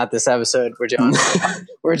 At least not this episode. We're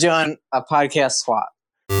doing a podcast swap.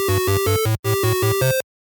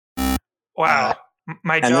 Wow.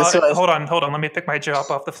 My jaw. Hold on. Let me pick my jaw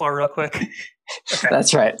up off the floor real quick. Okay.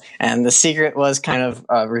 That's right. And the secret was kind of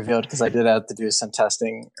revealed because I did have to do some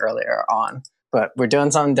testing earlier on. But we're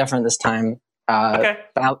doing something different this time. Okay.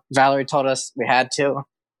 Valerie told us we had to.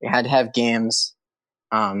 We had to have games.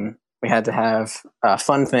 We had to have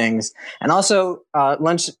fun things, and also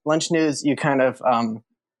lunch news. You kind of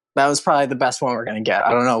that was probably the best one we're going to get.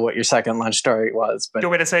 I don't know what your second lunch story was, but do you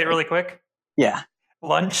want me to say it really quick? Yeah.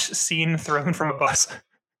 Lunch scene thrown from a bus.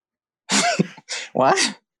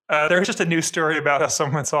 What? There's just a news story about how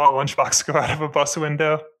someone saw a lunchbox go out of a bus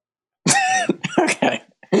window. Okay.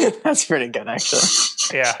 That's pretty good, actually.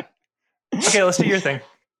 Yeah. Okay, let's do your thing.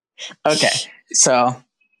 Okay. So,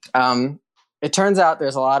 it turns out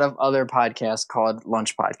there's a lot of other podcasts called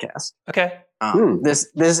lunch podcasts. Okay. This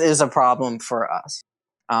is a problem for us.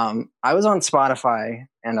 I was on Spotify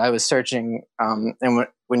and I was searching, and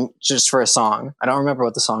when just for a song. I don't remember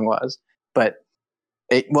what the song was, but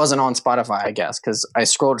it wasn't on Spotify, I guess, because I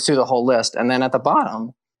scrolled through the whole list, and then at the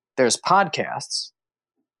bottom there's podcasts,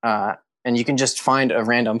 and you can just find a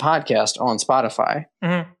random podcast on Spotify.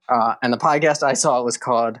 And the podcast I saw was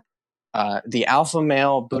called the Alpha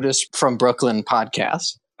Male Buddhist from Brooklyn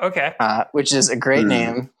podcast. Okay. Which is a great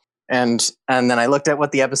name. And then I looked at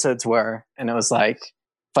what the episodes were, and it was like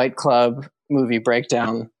Fight Club movie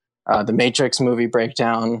breakdown, the Matrix movie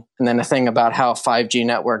breakdown, and then a thing about how 5G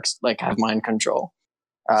networks like have mind control.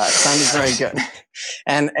 Sounded very good.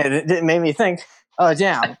 And it made me think, oh,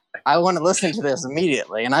 damn, I want to listen to this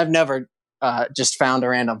immediately. And I've never just found a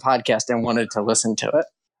random podcast and wanted to listen to it.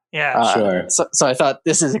 Yeah, Sure. So I thought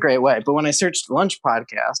this is a great way. But when I searched Lunch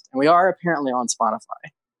Podcast, and we are apparently on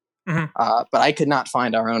Spotify, but I could not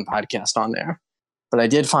find our own podcast on there. But I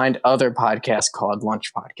did find other podcasts called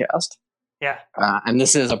Lunch Podcast. Yeah. And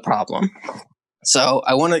this is a problem. So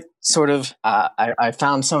I want to sort of, I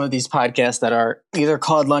found some of these podcasts that are either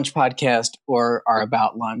called Lunch Podcast or are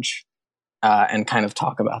about lunch and kind of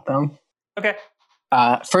talk about them. Okay.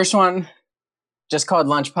 First one, just called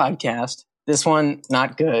Lunch Podcast. This one,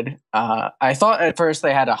 not good. I thought at first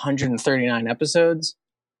they had 139 episodes,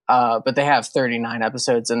 but they have 39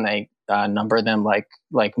 episodes and they number them like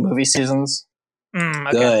movie seasons.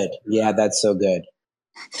 Okay. Good. Yeah, that's so good.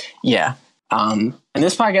 Yeah. And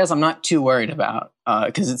this podcast I'm not too worried about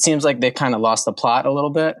because it seems like they kind of lost the plot a little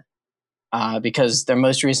bit because their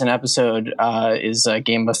most recent episode is a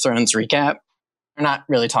Game of Thrones recap. They're not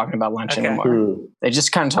really talking about lunch anymore. They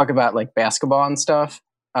just kind of talk about like basketball and stuff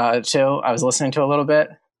too. I was listening to a little bit.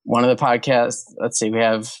 One of the podcasts, let's see, we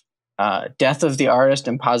have Death of the Artist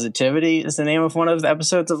and Positivity is the name of one of the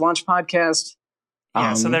episodes of Lunch Podcast.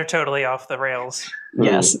 Yeah, so they're totally off the rails.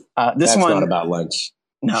 Yes. This That's one not about lunch.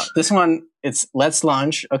 No, this one, it's Let's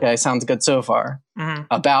Lunch. Okay, sounds good so far.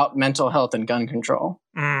 About mental health and gun control.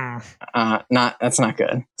 That's not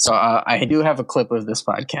good. So I do have a clip of this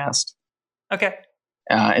podcast. Okay.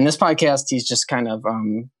 In this podcast, he's just kind of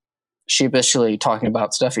sheepishly talking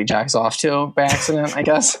about stuff he jacks off to by accident, I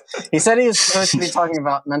guess. He said he was supposed to be talking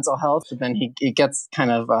about mental health, but then he gets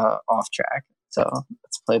kind of off track. So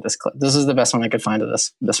let's play this clip. This is the best one I could find of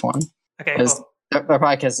this one. Okay, cool. Our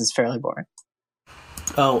podcast is fairly boring.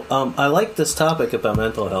 I like this topic about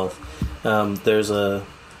mental health. There is a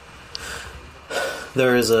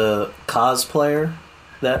cosplayer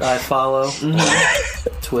that I follow,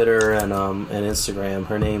 Twitter and Instagram.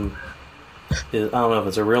 Her name is, I don't know if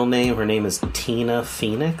it's a real name. Her name is Tina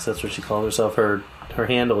Phoenix. That's what she calls herself. Her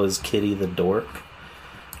handle is Kitty the Dork.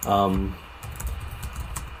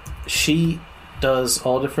 She does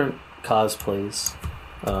all different cosplays.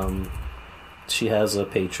 She has a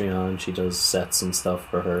Patreon. She does sets and stuff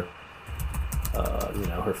for her,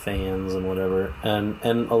 her fans and whatever. And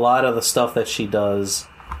a lot of the stuff that she does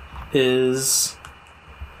is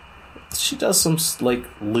she does some like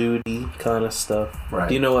lewdy kind of stuff. Right.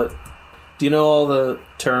 Do you know all the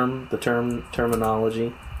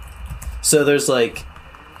terminology? So there's like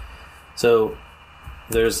the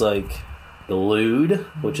lewd,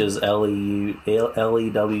 which is LEWD.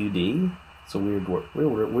 It's a weird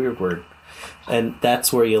word. And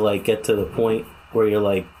that's where you like get to the point where you're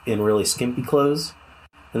like in really skimpy clothes.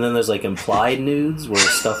 And then there's like implied nudes where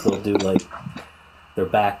stuff will do like their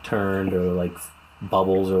back turned or like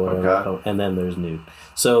bubbles or whatever. Okay. And then there's nude.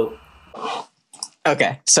 So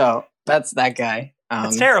okay, so that's that guy.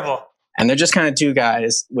 It's terrible. And they're just kind of two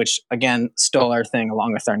guys, which again stole our thing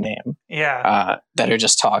along with our name. Yeah. That are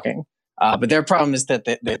just talking. But their problem is that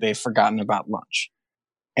they've forgotten about lunch.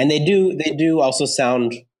 And they do also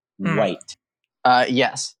sound white.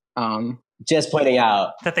 Yes. Just pointing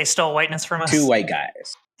out that they stole whiteness from us. Two white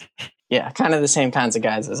guys. Yeah, kind of the same kinds of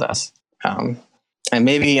guys as us. And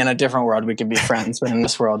maybe in a different world we could be friends, but in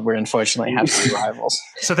this world we unfortunately have some rivals.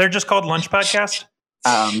 So they're just called Lunch Podcast?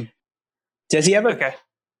 Does he ever? Okay.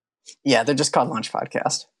 Yeah, they're just called Lunch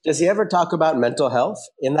Podcast. Does he ever talk about mental health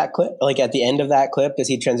in that clip? Like at the end of that clip, does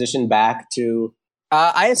he transition back to?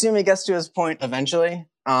 I assume he gets to his point eventually.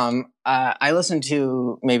 I listened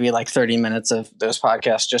to maybe like 30 minutes of those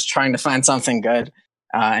podcasts just trying to find something good.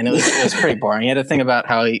 And it was pretty boring. He had a thing about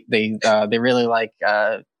how they really like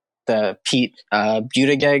the Pete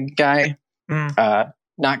Buttigieg guy.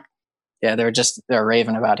 They're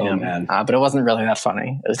raving about him. Man. But it wasn't really that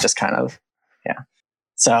funny. It was just kind of, yeah.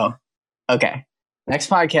 So, okay. Next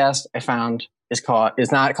podcast I found is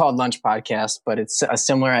not called Lunch Podcast, but it's a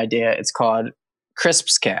similar idea. It's called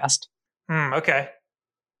Crisps Cast. Okay.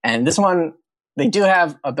 And this one, they do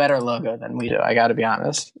have a better logo than we do. I got to be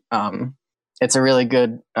honest. It's a really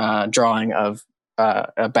good drawing of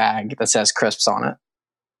a bag that says crisps on it.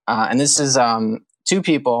 And this is two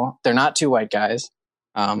people. They're not two white guys.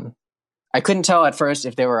 I couldn't tell at first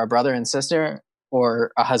if they were a brother and sister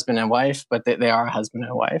or a husband and wife, but they are a husband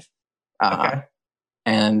and wife. Okay.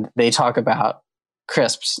 And they talk about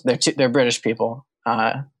crisps. They're British people,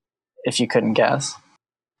 if you couldn't guess.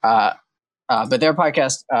 But their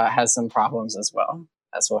podcast has some problems as well,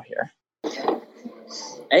 as we'll hear.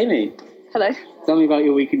 Amy, Hello. tell me about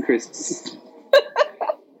your week in crisps.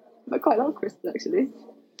 I quite like crisps, actually.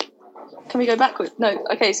 Can we go backwards? No.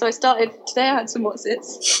 Okay, so today I had some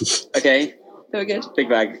What's-Its. Okay, They were good. big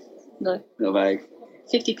bag, No. little bag.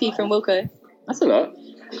 50p from Wilco. That's a lot.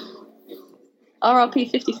 RRP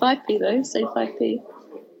 55p though, save 5p.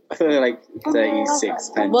 I thought they were like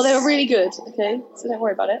 36 pence. Well, they were really good, okay? So don't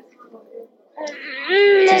worry about it.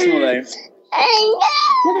 Too small though.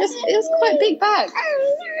 No, but it was quite a big bag.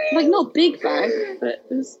 Like, not big bag, but it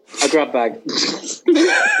was... A grab bag.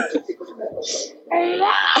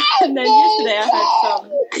 And then yesterday I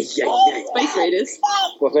had some Space Raiders.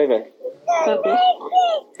 What flavour? Purple.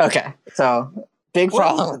 Okay, so big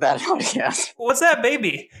problem with that podcast. What's that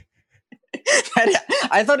baby?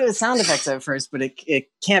 I thought it was sound effects at first, but it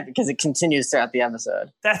can't because it continues throughout the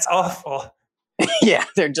episode. That's awful. Yeah,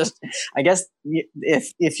 they're just. I guess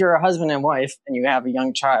if you're a husband and wife and you have a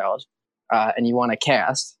young child and you want to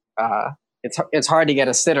cast, it's hard to get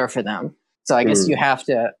a sitter for them. So I guess you have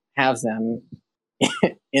to have them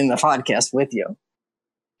in the podcast with you.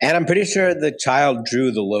 And I'm pretty sure the child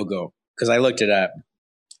drew the logo because I looked it up.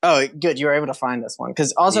 Oh, good. You were able to find this one.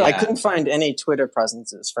 Because also, I Yeah. couldn't find any Twitter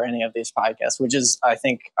presences for any of these podcasts, which is, I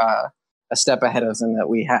think, a step ahead of them that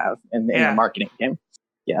we have in the marketing game.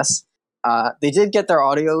 Yes. They did get their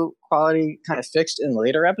audio quality kind of fixed in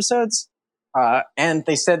later episodes. And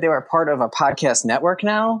they said they were part of a podcast network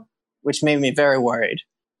now, which made me very worried.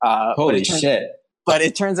 Holy shit. But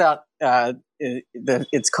it turns out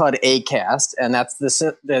it's called Acast, and that's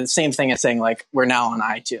the same thing as saying, like, we're now on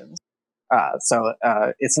iTunes. So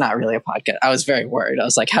it's not really a podcast. I was very worried. I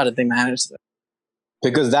was like, how did they manage this?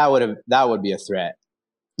 Because that would be a threat.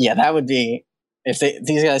 Yeah, that would be, if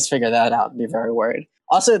these guys figure that out, I'd be very worried.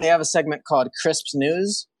 Also, they have a segment called Crisps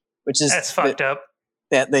News, which is... That's fucked up.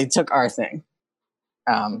 That they took our thing.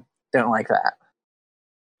 Don't like that.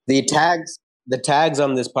 The tags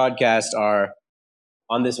on this podcast are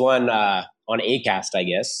on this one on Acast, I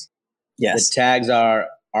guess. Yes. The tags are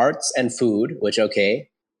arts and food, which okay,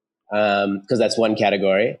 because that's one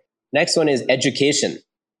category. Next one is education.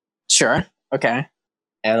 Sure. Okay.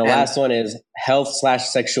 And the last one is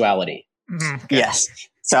health/sexuality. Okay. Yes.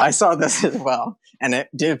 So I saw this as well, and it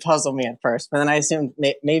did puzzle me at first. But then I assumed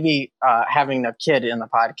maybe having a kid in the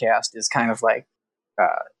podcast is kind of like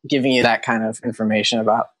giving you that kind of information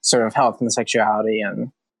about sort of health and sexuality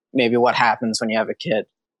and maybe what happens when you have a kid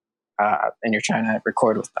and you're trying to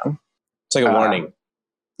record with them. It's like a warning.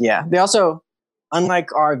 Yeah. They also,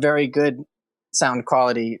 unlike our very good sound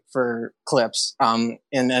quality for clips, in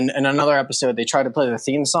another episode, they try to play the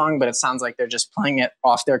theme song, but it sounds like they're just playing it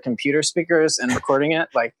off their computer speakers and recording it.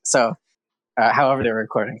 However they're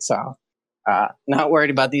recording. So not worried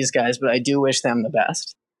about these guys, but I do wish them the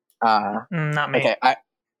best. Not me. Okay.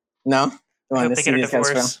 No? You I want hope to they see get a these guys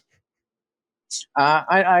divorce.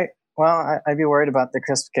 I'd be worried about the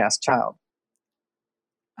Crispcast child.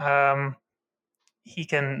 He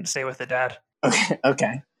can stay with the dad.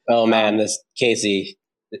 Okay. Oh man, Casey,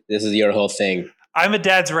 this is your whole thing. I'm a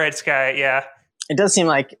dad's rights guy, yeah. It does seem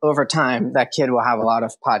like over time that kid will have a lot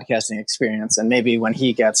of podcasting experience, and maybe when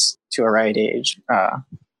he gets to a right age,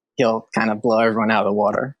 he'll kind of blow everyone out of the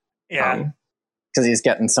water. Yeah. Because he's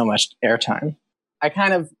getting so much airtime. I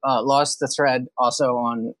kind of lost the thread also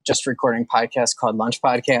on just recording podcasts called Lunch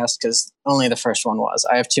Podcast because only the first one was.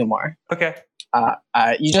 I have two more. Okay.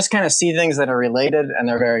 You just kind of see things that are related and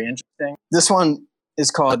they're very interesting. This one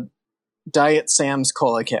is called Diet Sam's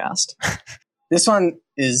Colacast. This one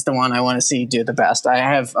is the one I want to see do the best. I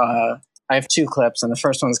have two clips, and the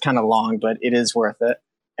first one's kind of long, but it is worth it.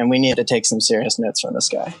 And we need to take some serious notes from this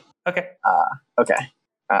guy. Okay. Okay.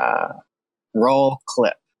 Roll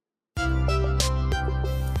clip.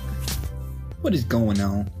 What is going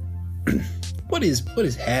on? What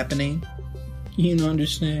is happening? You don't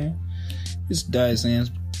understand? It's Diet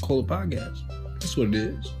Sam's Cola Podcast. That's what it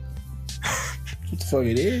is. What the fuck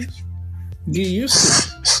it is? Get used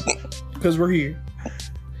to it. Because we're here.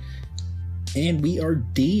 And we are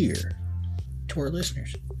dear to our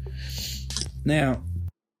listeners. Now.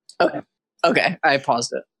 Okay. I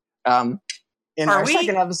paused it. In our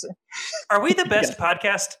second episode. Are we the best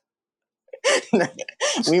podcast?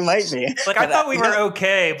 We might be. Like, I thought we were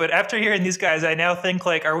okay, but after hearing these guys, I now think,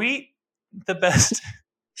 like, are we the best?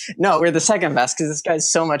 No, we're the second best because this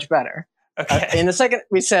guy's so much better. Okay. In the second,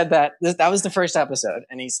 we said that was the first episode,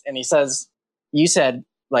 and he says, you said,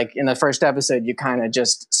 like, in the first episode, you kind of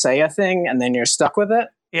just say a thing and then you're stuck with it.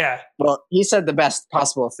 Yeah. Well, he said the best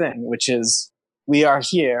possible thing, which is, we are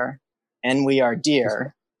here and we are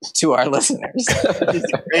dear to our listeners.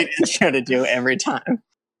 It's a great intro to do every time.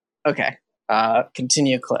 Okay.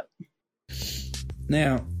 Continue clip.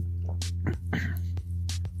 Now,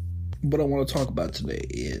 what I want to talk about today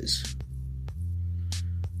is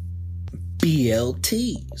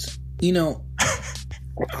BLTs. You know,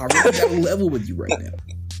 I really got to level with you right now.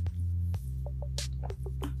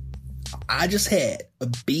 I just had a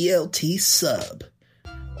BLT sub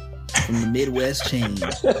from the Midwest chain,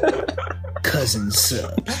 Cousin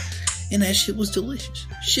Subs, and that shit was delicious.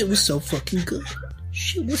 Shit was so fucking good.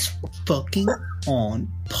 Shit was fucking on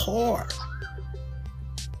par.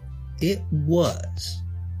 It was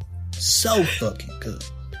so fucking good.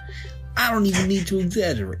 I don't even need to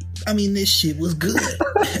exaggerate. I mean, this shit was good.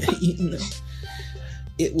 You know,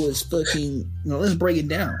 it was fucking. Let's break it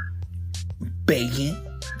down. Bacon.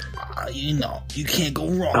 You know, you can't go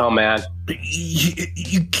wrong. Oh man.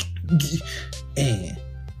 And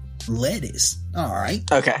lettuce. All right.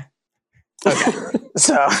 Okay.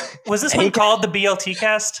 So Was this one called the BLT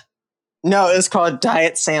cast? no, it's called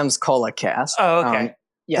Diet Sam's Cola Cast. Oh, okay.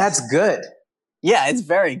 Yes. That's good. Yeah, it's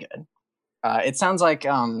very good. It sounds like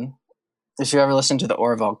if you ever listen to the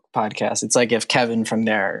Orville podcast, it's like if Kevin from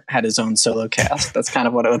there had his own solo cast. That's kind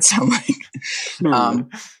of what it would sound like.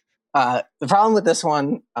 The problem with this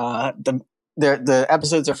one, the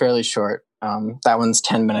episodes are fairly short. That one's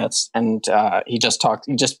 10 minutes, and he just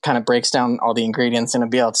kind of breaks down all the ingredients in a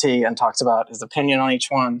BLT and talks about his opinion on each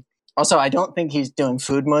one. Also, I don't think he's doing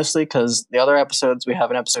food mostly, because the other episodes, we have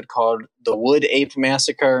an episode called The Wood Ape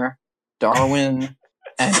Massacre, Darwin,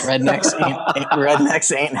 and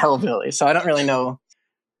Rednecks Ain't Hellbilly. So I don't really know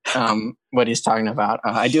what he's talking about.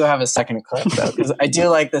 I do have a second clip, though, because I do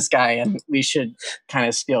like this guy, and we should kind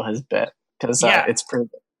of steal his bit, because it's pretty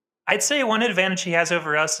good. I'd say one advantage he has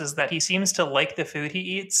over us is that he seems to like the food he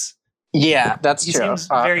eats. Yeah, that's He true. seems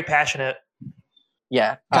very passionate.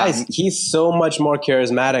 Yeah. Guys, he's so much more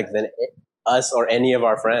charismatic than us or any of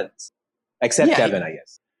our friends. Except Kevin, I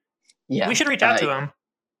guess. Yeah. We should reach out to him.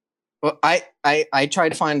 Well, I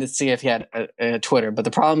tried to see if he had a Twitter, but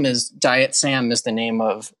the problem is Diet Sam is the name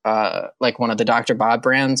of like one of the Dr. Bob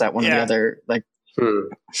brands at one of the other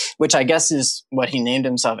which I guess is what he named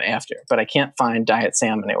himself after, but I can't find Diet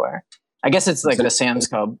Sam anywhere. I guess it's like the Sam's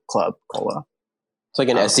Club Cola. It's like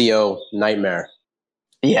an SEO nightmare.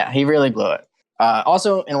 Yeah, he really blew it.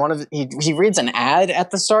 Also, in one of he reads an ad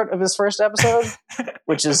at the start of his first episode,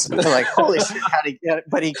 which is like, holy shit, how did he get it?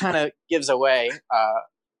 But he kind of gives away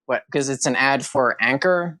because it's an ad for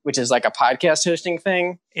Anchor, which is like a podcast hosting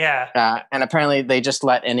thing. Yeah. And apparently they just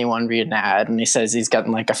let anyone read an ad, and he says he's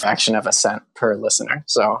gotten like a fraction of a cent per listener.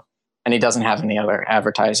 So, and he doesn't have any other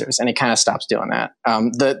advertisers, and he kind of stops doing that.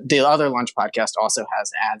 The other lunch podcast also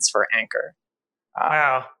has ads for Anchor.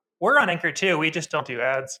 Wow. We're on Anchor too. We just don't do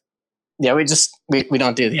ads. Yeah, we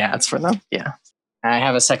don't do the ads for them. Yeah. And I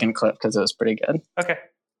have a second clip because it was pretty good. Okay.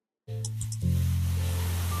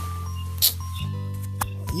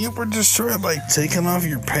 You ever just try like taking off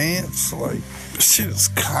your pants? Like, this shit is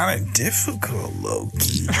kind of difficult,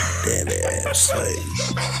 low-key. That ass. Like,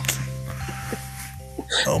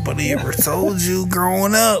 nobody ever told you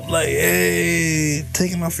growing up, like, hey,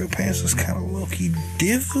 taking off your pants is kind of low-key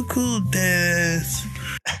difficult, ass.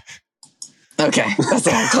 Okay, that's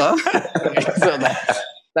the whole clip. So that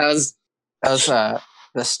was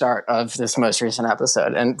the start of this most recent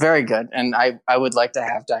episode, and very good. And I would like to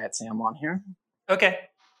have Diet Sam on here. Okay.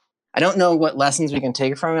 I don't know what lessons we can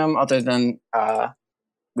take from him, other than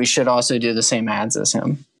we should also do the same ads as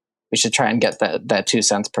him. We should try and get that 2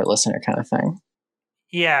 cents per listener kind of thing.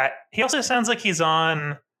 Yeah, he also sounds like he's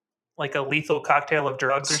on like a lethal cocktail of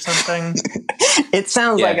drugs or something. It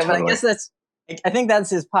sounds like it, totally. but I guess I think that's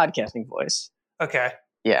his podcasting voice. Okay.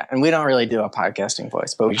 Yeah, and we don't really do a podcasting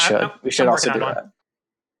voice, but we should. We should also do that.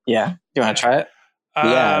 Yeah, do you want to try it?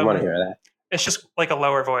 Yeah, I want to hear that. It's just like a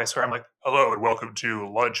lower voice where I'm like, hello and welcome to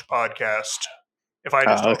Lunch Podcast. If I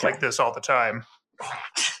just talk like this all the time.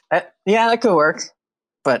 Yeah, that could work.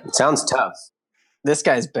 But It sounds tough. this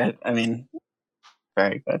guy's bit, I mean,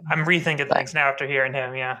 very good. I'm rethinking things now after hearing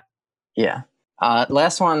him, yeah. Yeah.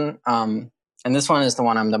 Last one, and this one is the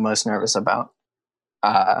one I'm the most nervous about.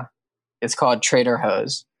 It's called Trader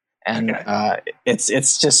Hose. And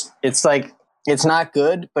it's like, it's not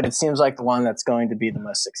good, but it seems like the one that's going to be the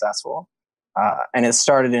most successful. And it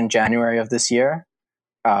started in January of this year.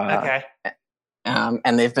 Okay.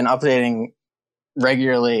 And they've been updating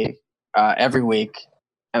regularly every week,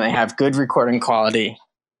 and they have good recording quality,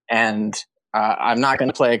 and I'm not going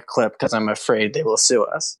to play a clip because I'm afraid they will sue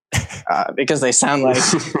us because they sound like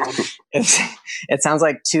it sounds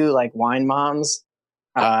like two like wine moms,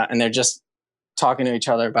 and they're just talking to each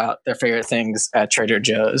other about their favorite things at Trader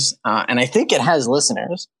Joe's. And I think it has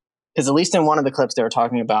listeners because at least in one of the clips they were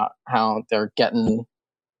talking about how they're getting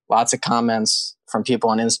lots of comments from people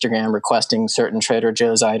on Instagram requesting certain Trader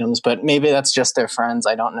Joe's items, but maybe that's just their friends.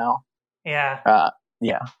 I don't know. Yeah.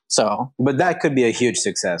 Yeah. So, But that could be a huge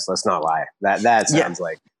success. Let's not lie. That sounds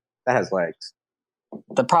like that has legs.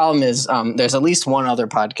 the problem is there's at least one other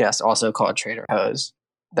podcast also called Trader Joe's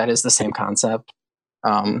that is the same concept.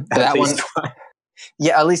 That one,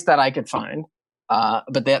 yeah, at least that I could find.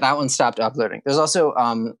 But that one stopped uploading. There's also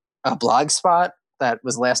a blog spot that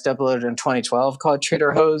was last uploaded in 2012 called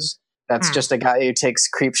Trader Hose. That's just a guy who takes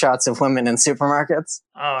creep shots of women in supermarkets.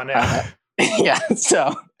 Oh no. Yeah,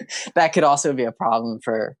 so that could also be a problem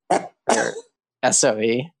for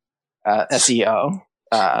SEO.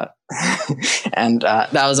 And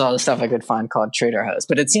that was all the stuff I could find called Trader Host.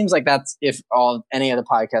 But it seems like that's if any of the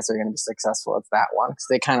podcasts are going to be successful, it's that one because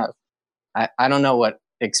they kind of I don't know what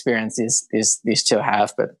experience these two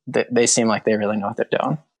have, but they seem like they really know what they're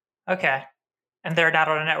doing. Okay, and they're not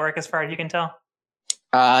on a network as far as you can tell.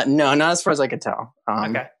 No, not as far as I could tell.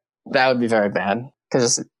 Okay, that would be very bad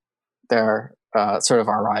because they're sort of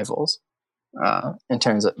our rivals in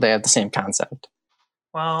terms of they have the same concept.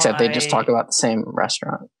 Well, except they just talk about the same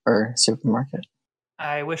restaurant or supermarket.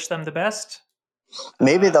 I wish them the best.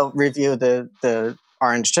 Maybe they'll review the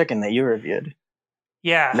orange chicken that you reviewed.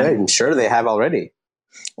 Yeah, I'm sure they have already.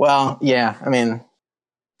 Well, yeah. I mean,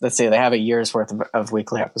 let's see. They have a year's worth of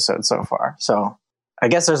weekly episodes so far. So I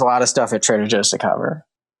guess there's a lot of stuff at Trader Joe's to cover.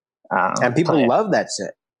 And people love that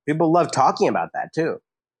shit. People love talking about that too.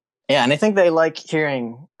 Yeah, and I think they like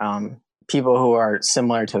hearing people who are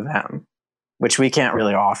similar to them, which we can't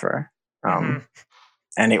really offer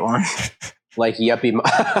anyone. Like yuppie,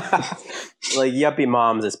 like yuppie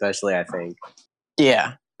moms, especially. I think.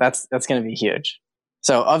 Yeah, that's going to be huge.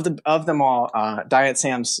 So of them all, Diet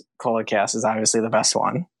Sam's ColaCast is obviously the best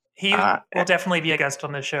one. He will definitely be a guest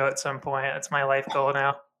on the show at some point. It's my life goal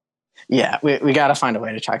now. Yeah, we got to find a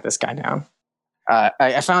way to track this guy down.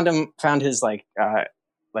 I found his like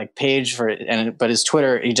page for it, but his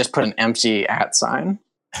Twitter, he just put an empty @ sign,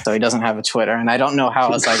 so he doesn't have a Twitter, and I don't know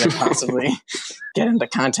how else I could possibly get into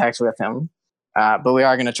contact with him. But we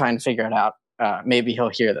are going to try and figure it out. Maybe he'll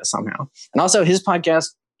hear this somehow. And also, his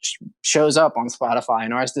podcast shows up on Spotify,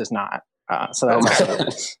 and ours does not. So that's also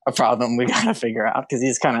a problem we got to figure out because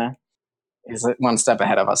he's one step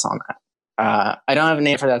ahead of us on that. I don't have a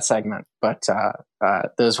name for that segment, but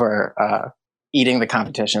those were Eating the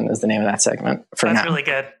Competition is the name of that segment for now. That's really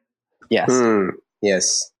good. Yes.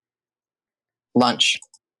 Yes. Lunch.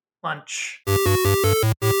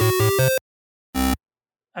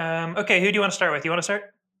 Okay, who do you want to start with? You want to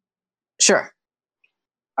start? Sure.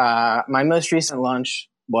 My most recent lunch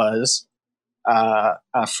was a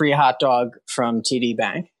free hot dog from TD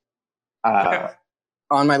Bank. Okay.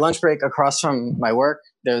 On my lunch break across from my work,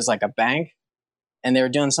 there's like a bank, and they were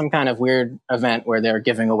doing some kind of weird event where they were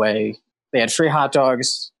giving away. They had free hot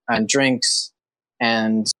dogs and drinks,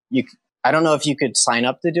 and I don't know if you could sign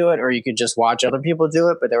up to do it or you could just watch other people do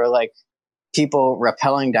it, but there were like people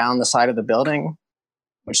rappelling down the side of the building,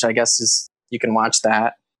 which I guess is you can watch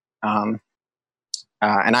that. And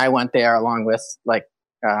I went there along with like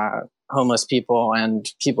homeless people and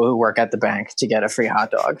people who work at the bank to get a free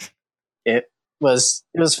hot dog. It was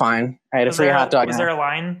fine. I had a free hot dog. Was there a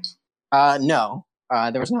line? No,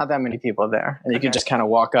 there was not that many people there, and you could just kind of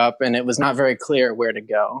walk up, and it was not very clear where to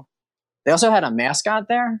go. They also had a mascot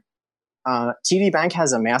there. TD Bank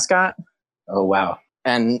has a mascot. Oh wow!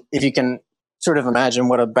 And if you can sort of imagine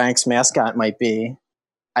what a bank's mascot might be,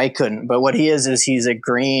 I couldn't. But what he is he's a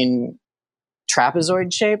green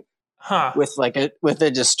trapezoid shape with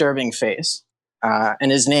a disturbing face.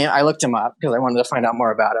 And his name, I looked him up because I wanted to find out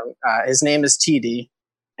more about him. His name is TD,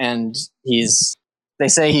 and they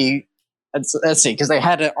say let's see, because they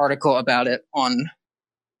had an article about it on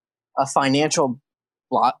a financial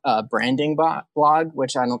branding blog,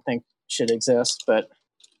 which I don't think should exist, but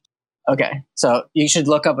okay. So you should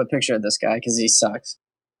look up a picture of this guy because he sucks.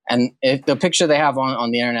 And if the picture they have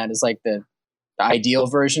on the internet is like the ideal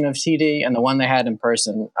version of TD, and the one they had in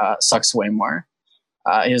person sucks way more.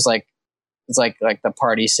 It's like the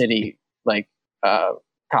Party City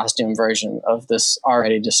costume version of this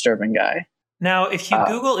already disturbing guy. Now, if you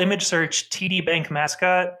Google image search TD Bank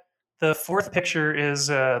mascot, the fourth picture is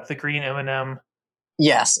the green M&M.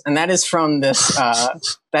 Yes, and that is from this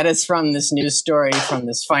news story from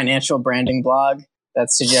this financial branding blog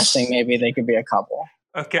that's suggesting maybe they could be a couple.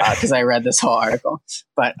 Okay. because I read this whole article.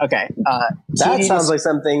 But okay, That TD sounds like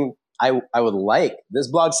something I would like. This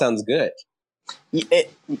blog sounds good.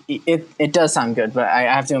 It does sound good, but I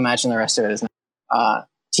have to imagine the rest of it is not.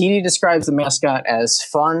 TD describes the mascot as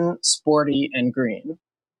fun, sporty, and green,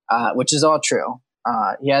 which is all true.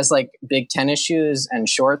 He has like big tennis shoes and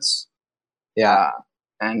shorts. Yeah.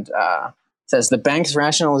 And says the bank's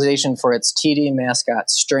rationalization for its TD mascot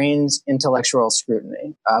strains intellectual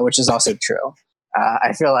scrutiny, which is also true.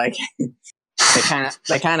 I feel like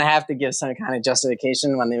they kind of have to give some kind of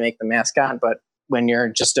justification when they make the mascot, but when you're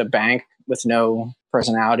just a bank with no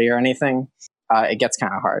personality or anything, it gets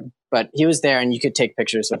kind of hard. But he was there, and you could take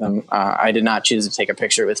pictures with him. I did not choose to take a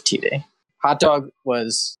picture with TD. Hot dog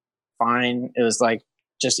was fine. It was like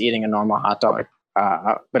just eating a normal hot dog,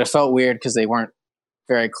 but it felt weird because they weren't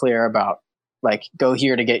very clear about like go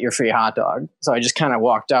here to get your free hot dog. So I just kind of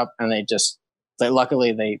walked up, and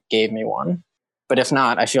luckily they gave me one. But if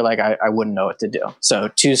not, I feel like I wouldn't know what to do. So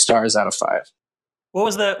 2 stars out of 5. What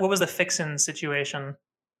was the fixin' situation?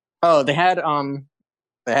 Oh, they had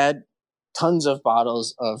tons of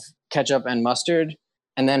bottles of ketchup and mustard,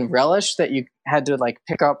 and then relish that you had to like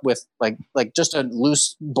pick up with like just a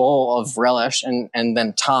loose bowl of relish and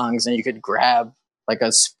then tongs, and you could grab like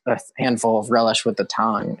a handful of relish with the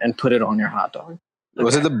tongue and put it on your hot dog. Okay.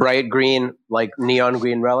 Was it the bright green, like neon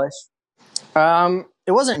green relish?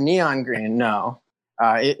 It wasn't neon green, no.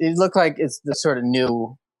 It looked like it's the sort of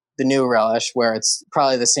the new relish where it's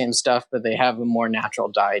probably the same stuff, but they have a more natural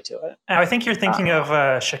dye to it. I think you're thinking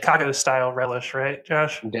of Chicago style relish, right,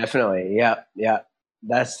 Josh? Definitely. Yeah.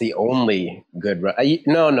 That's the only good.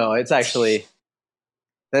 No, it's actually,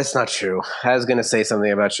 that's not true. I was going to say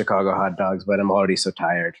something about Chicago hot dogs, but I'm already so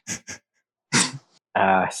tired.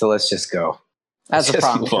 So let's just go. That's a Let's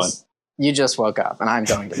problem. move on. 'Cause you just woke up, and I'm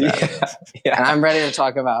going to bed. Yeah. And I'm ready to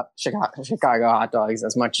talk about Chicago hot dogs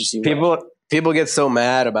as much as you will. People get so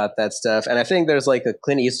mad about that stuff, and I think there's like a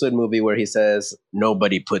Clint Eastwood movie where he says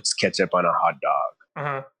nobody puts ketchup on a hot dog,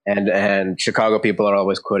 Uh-huh. and Chicago people are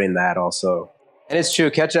always quoting that also, and it's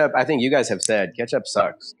true. Ketchup, I think you guys have said ketchup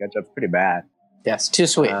sucks. Ketchup's pretty bad. Yes, too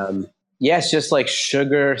sweet. Yeah, it's just like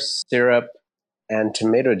sugar, syrup, and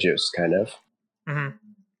tomato juice, kind of. Mm-hmm.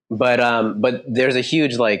 But there's a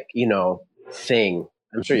huge thing.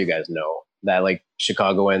 I'm sure you guys know that like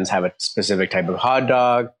Chicagoans have a specific type of hot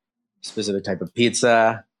dog, specific type of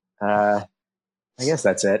pizza. I guess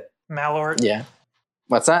that's it. Malort. Yeah.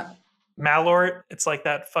 What's that? Malort. It's like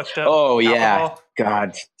that fucked up. Oh yeah, alcohol.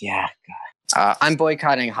 God, yeah. I'm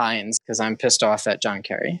boycotting Heinz because I'm pissed off at John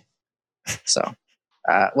Kerry. So,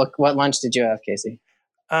 what lunch did you have, Casey?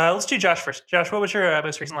 Let's do Josh first. Josh, what was your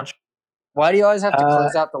most recent lunch? Why do you always have to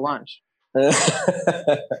close out the lunch?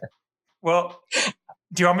 Well,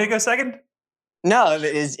 do you want me to go second? No,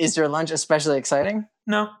 is your lunch especially exciting?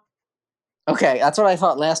 No. Okay, that's what I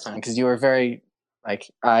thought last time because you were very like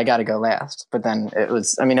I got to go last, but then it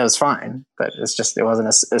was fine, but it wasn't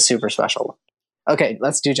a super special. Okay,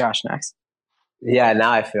 let's do Josh next. Yeah,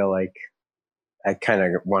 now I feel like I kind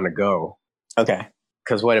of want to go. Okay,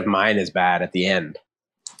 because what if mine is bad at the end?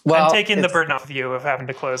 Well, I'm taking the burden off of you of having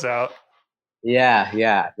to close out.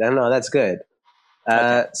 Yeah. No, that's good.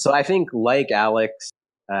 Okay. So I think, like Alex,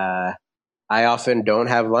 I often don't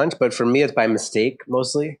have lunch, but for me, it's by mistake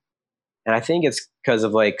mostly. And I think it's because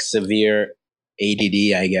of like severe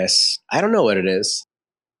ADD, I guess. I don't know what it is,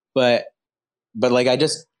 but like I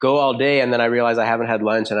just go all day and then I realize I haven't had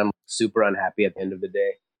lunch and I'm super unhappy at the end of the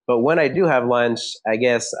day. But when I do have lunch, I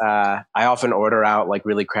guess I often order out like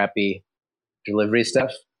really crappy delivery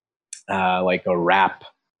stuff, like a wrap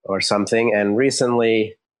or something. And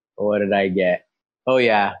recently, what did I get? Oh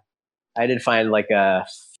yeah, I did find like a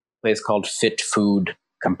place called Fit Food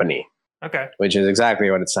Company. Okay. Which is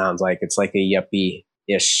exactly what it sounds like. It's like a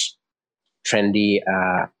yuppie-ish, trendy,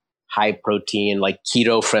 high protein, like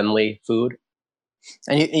keto friendly food.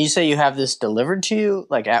 And you say you have this delivered to you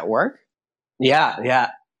like at work? Yeah.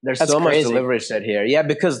 There's That's so crazy. much delivery shit here. Yeah,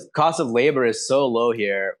 because cost of labor is so low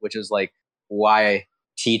here, which is like why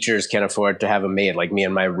teachers can afford to have a maid. Like me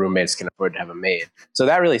and my roommates can afford to have a maid. So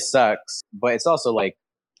that really sucks. But it's also like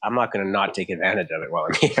I'm not going to not take advantage of it while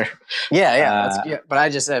I'm here. Yeah. But I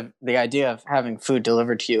just have the idea of having food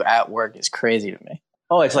delivered to you at work is crazy to me.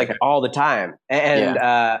 Oh, it's like all the time.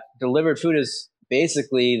 And delivered food is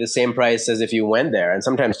basically the same price as if you went there, and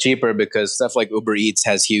sometimes cheaper because stuff like Uber Eats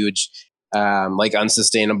has huge, like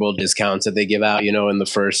unsustainable discounts that they give out, in the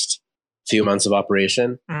first few months of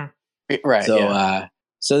operation. Mm. Right. So,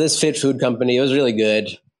 so this Fit Food Company, it was really good.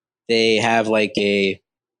 They have like a,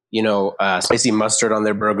 spicy mustard on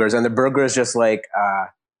their burgers, and the burger is just like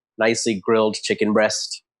nicely grilled chicken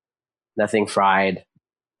breast, nothing fried.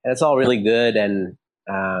 And it's all really good. And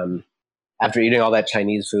after eating all that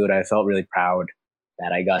Chinese food, I felt really proud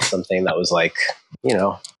that I got something that was like,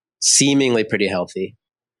 seemingly pretty healthy.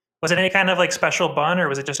 Was it any kind of like special bun, or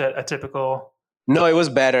was it just a typical? No, it was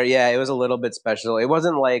better. Yeah, it was a little bit special. It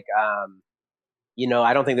wasn't like, I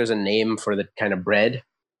don't think there's a name for the kind of bread.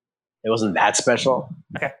 It wasn't that special.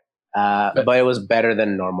 Okay. But it was better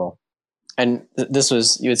than normal. And this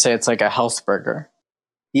was, you would say it's like a health burger.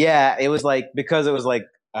 Yeah, it was like, because it was like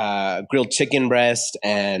grilled chicken breast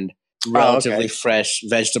and relatively fresh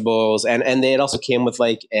vegetables. And it also came with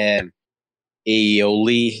like an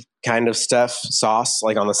aioli kind of sauce,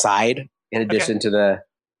 like on the side, in addition to the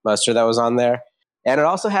mustard that was on there. And it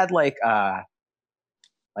also had like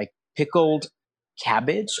pickled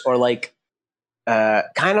cabbage, or like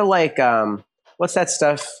kind of like what's that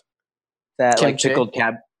stuff that Kimchi? like pickled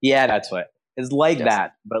cab? Yeah, that's what it's like. Yes.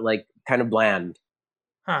 That, but like kind of bland.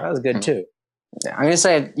 Huh. That was good too. Yeah, I'm gonna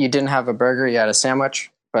say you didn't have a burger; you had a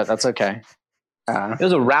sandwich, but that's okay. It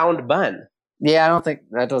was a round bun. Yeah, I don't think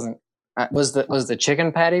that doesn't. Was the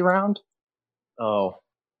chicken patty round? Oh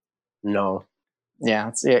no!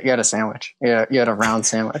 Yeah, you had a sandwich. Yeah, you had a round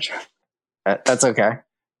sandwich. That's okay.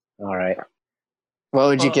 All right. What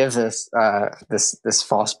would you give this this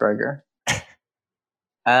false burger?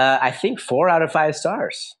 I think 4 out of 5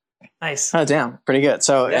 stars. Nice. Oh, damn, pretty good.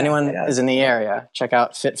 So Yeah, anyone yeah. is in the area, check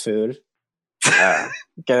out Fit Food. Get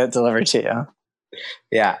it delivered to you.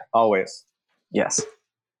 Yeah, always. Yes. Do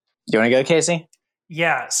you want to go, Casey?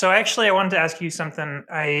 Yeah. So actually, I wanted to ask you something.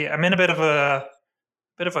 I'm in a bit of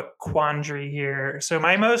a quandary here. So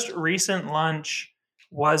my most recent lunch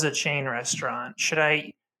was a chain restaurant. Should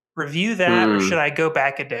I review that, or should I go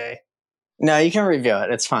back a day? No, you can review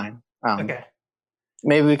it. It's fine. Okay.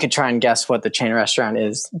 Maybe we could try and guess what the chain restaurant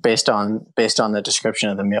is based on the description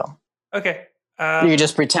of the meal. Okay. You could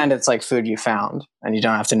just pretend it's like food you found, and you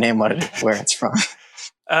don't have to name where it's from.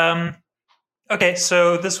 Okay.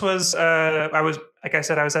 So this was I was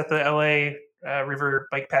at the LA River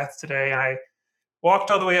Bike Path today, and I walked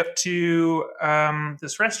all the way up to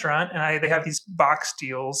this restaurant, and they have these box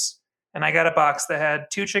deals, and I got a box that had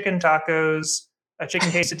 2 chicken tacos, a chicken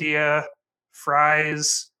quesadilla,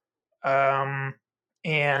 fries,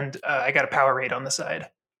 and I got a Powerade on the side.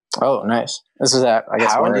 Oh, nice. This is at, I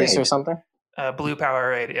guess, Powerade. Wendy's or something? Blue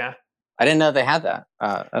Powerade, yeah. I didn't know they had that.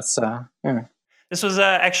 That's yeah. This was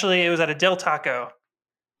actually, it was at a Del Taco.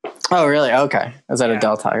 Oh, really? Okay. Is that Yeah. a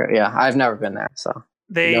Del Taco? Yeah, I've never been there. So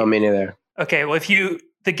No, me neither. Okay, well,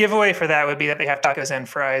 the giveaway for that would be that they have tacos and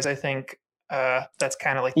fries. I think that's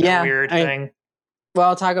kind of like the weird thing.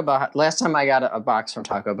 Well, Taco Bell. Last time I got a box from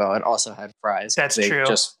Taco Bell, it also had fries. That's true.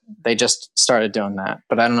 They just started doing that,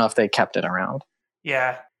 but I don't know if they kept it around.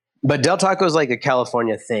 Yeah. But Del Taco is like a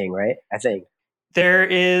California thing, right? I think. There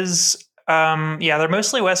is, they're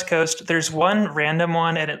mostly West Coast. There's one random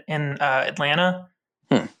one in Atlanta.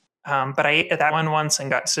 But I ate at that one once and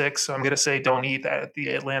got sick, so I'm going to say don't eat that at the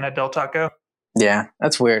Atlanta Del Taco. Yeah,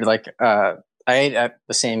 that's weird. Like, I ate at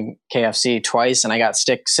the same KFC twice, and I got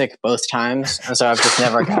sick both times, and so I've just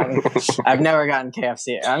never gotten. I've never gotten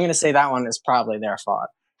KFC. I'm going to say that one is probably their fault.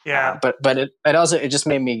 Yeah, but it just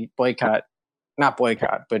made me not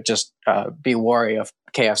boycott, but just be wary of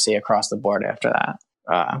KFC across the board after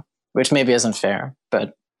that, which maybe isn't fair.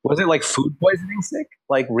 But was it like food poisoning sick,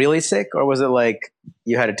 like really sick, or was it like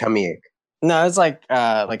you had a tummy ache? No, it's like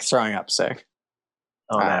throwing up sick.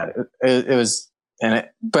 Oh man, it was. And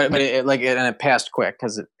it passed quick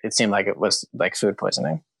because it seemed like it was like food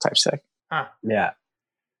poisoning type sick. Huh. Yeah.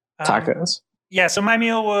 Tacos. Yeah. So my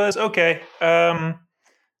meal was okay.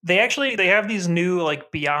 They have these new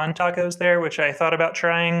like Beyond tacos there, which I thought about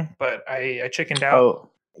trying, but I chickened out.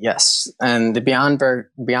 Oh yes, and the Beyond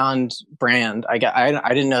brand. I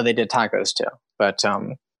didn't know they did tacos too, but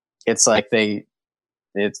it's like they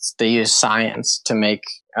use science to make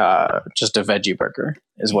just a veggie burger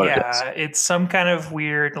is what it is. Yeah, it's some kind of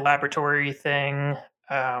weird laboratory thing,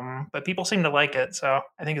 but people seem to like it, so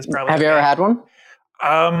I think it's probably. Have you ever had one?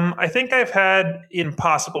 I think I've had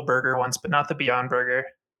Impossible Burger once, but not the Beyond Burger.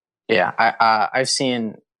 Yeah, I've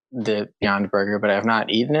seen the Beyond Burger, but I have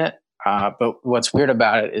not eaten it. But what's weird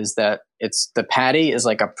about it is that the patty is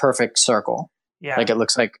like a perfect circle. Yeah, like it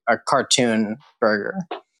looks like a cartoon burger,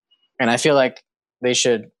 and I feel like they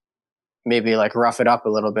should maybe like rough it up a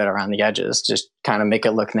little bit around the edges, just kind of make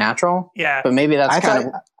it look natural. Yeah. But maybe that's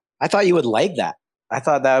I thought you would like that. I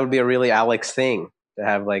thought that would be a really Alex thing to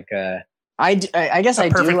have like a. I guess I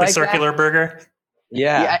do perfectly like circular that. burger.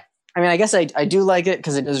 Yeah. I mean, I guess I do like it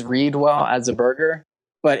because it does read well as a burger,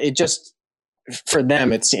 but it just, for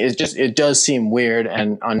them, it does seem weird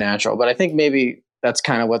and unnatural. But I think maybe that's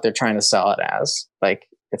kind of what they're trying to sell it as. Like,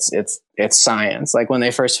 it's science. Like when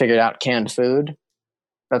they first figured out canned food,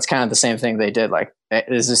 that's kind of the same thing they did. Like,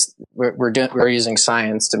 is this we're using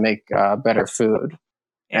science to make better food,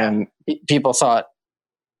 and people thought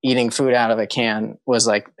eating food out of a can was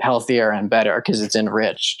like healthier and better because it's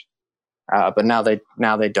enriched. But now they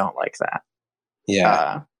don't like that.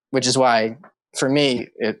 Yeah. Which is why, for me,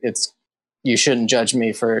 it's you shouldn't judge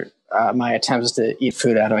me for my attempts to eat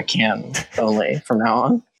food out of a can only from now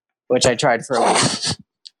on, which I tried for a week.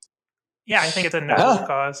 Yeah, I think it's a noble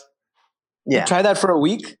cause. Yeah, you tried that for a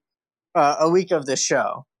week. A week of the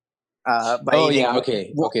show. By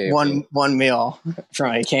eating one meal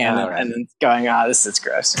from a can and then going, this is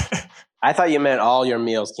gross. I thought you meant all your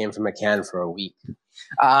meals came from a can for a week.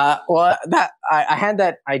 Well, that I had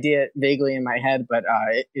that idea vaguely in my head, but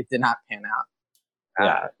it did not pan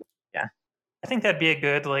out. Yeah. I think that'd be a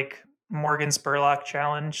good like Morgan Spurlock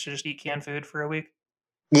challenge to just eat canned food for a week.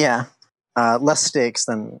 Yeah, less steaks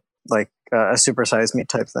than like a supersized meat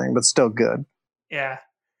type thing, but still good. Yeah.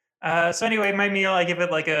 So anyway, my meal, I give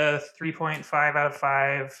it like a 3.5 out of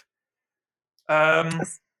 5.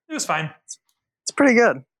 It was fine. It's pretty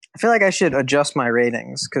good. I feel like I should adjust my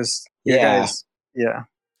ratings because you guys,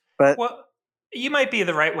 but you might be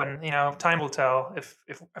the right one. You know, time will tell if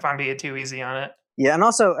I'm being too easy on it. Yeah, and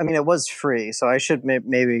also, I mean, it was free, so I should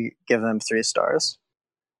maybe give them 3 stars.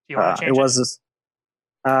 Do you want to change it? Was this?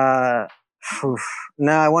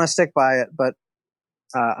 No, I want to stick by it, but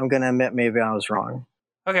I'm going to admit maybe I was wrong.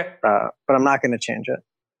 Okay. But I'm not going to change it.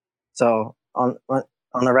 So on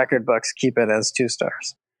the record books, keep it as 2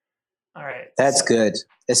 stars. All right. That's good,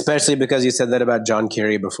 especially because you said that about John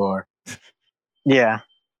Kerry before. Yeah,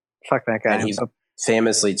 fuck that guy. And he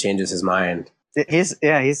famously changes his mind.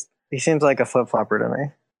 He seems like a flip flopper to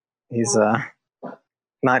me. He's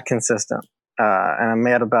not consistent, and I'm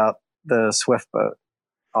mad about the Swift boat.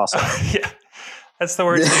 Also, yeah, that's the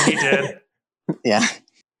worst thing he did. Yeah.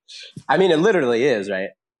 I mean, it literally is, right?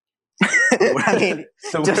 I mean,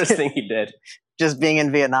 the worst thing he did. Just being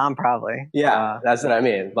in Vietnam, probably. Yeah, that's what I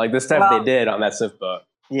mean. Like the stuff they did on that Swift boat.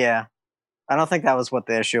 Yeah. I don't think that was what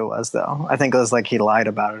the issue was, though. I think it was like he lied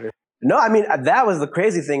about it. No, I mean, that was the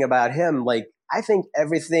crazy thing about him. Like, I think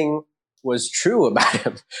everything was true about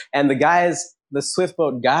him. And the Swift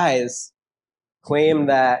boat guys claimed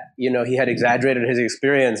that, he had exaggerated his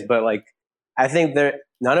experience, but like, I think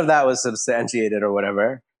none of that was substantiated or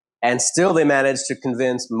whatever. And still they managed to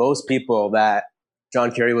convince most people that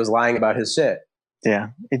John Kerry was lying about his shit. Yeah.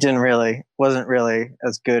 He wasn't really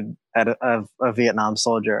as good at a Vietnam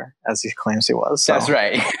soldier as he claims he was. So. That's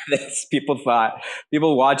right.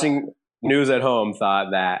 People watching news at home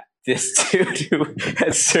thought that this dude who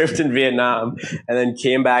had served in Vietnam and then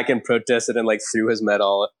came back and protested and like threw his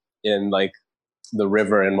medal in like the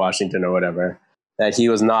river in Washington or whatever, that he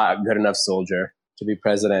was not a good enough soldier to be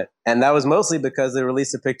president. And that was mostly because they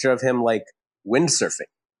released a picture of him like windsurfing.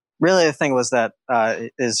 Really, the thing was that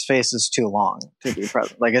his face is too long to be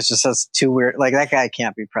president. Like, it's just too weird. Like, that guy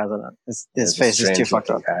can't be president. His face is too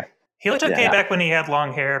fucked up. Guy. He looked okay back when he had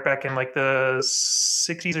long hair, back in like the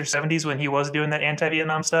 60s or 70s when he was doing that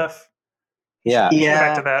anti-Vietnam stuff. Yeah.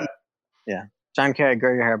 Back to that. Yeah. John Kerry,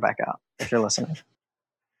 grow your hair back out if you're listening.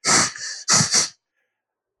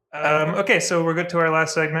 Okay, so we're good to our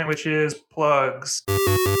last segment, which is plugs.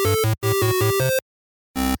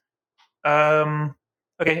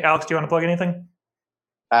 Okay, Alex, do you want to plug anything?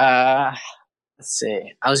 Let's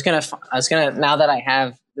see. I was gonna. Now that I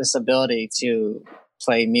have this ability to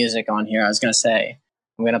play music on here, I was gonna say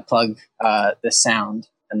I'm gonna plug the sound,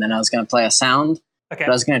 and then I was gonna play a sound. Okay. But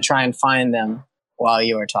I was gonna try and find them while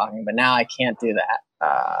you were talking, but now I can't do that.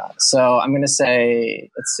 So I'm gonna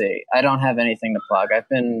say, let's see. I don't have anything to plug. I've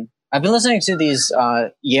been listening to these.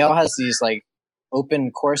 Yale has these like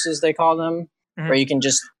open courses, they call them, where you can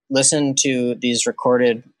just listen to these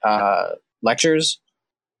recorded lectures,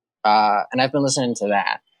 and I've been listening to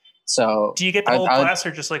that. So do you get the whole class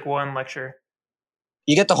or just like one lecture?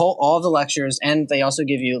 You get all the lectures, and they also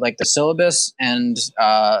give you like the syllabus and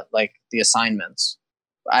like the assignments.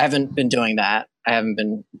 I haven't been doing that. I haven't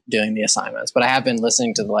been doing the assignments, but I have been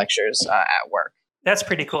listening to the lectures at work. That's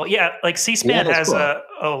pretty cool. Yeah, like C-SPAN has a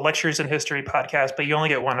lectures in history podcast, but you only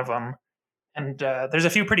get one of them, and there's a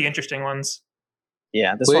few pretty interesting ones.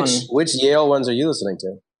 Yeah, which Yale ones are you listening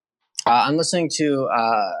to? I'm listening to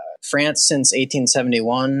France since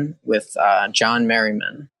 1871 with John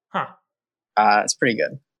Merriman. Huh. It's pretty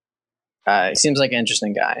good. He seems like an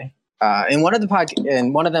interesting guy. In one of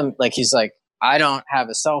them, like he's like, I don't have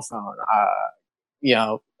a cell phone.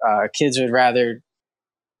 Kids would rather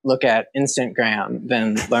look at Instagram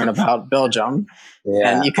than learn about Belgium.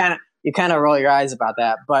 Yeah. And you kind of roll your eyes about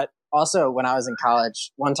that, but also, when I was in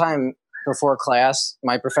college, one time before class,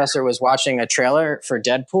 my professor was watching a trailer for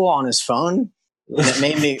Deadpool on his phone, and it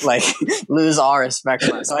made me like lose all respect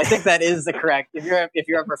for him. So I think that is the correct. If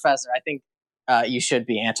you're a professor, I think you should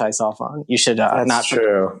be anti-cell phone. You should That's not.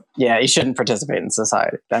 true. Yeah, you shouldn't participate in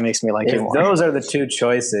society. That makes me like you If more. those are the two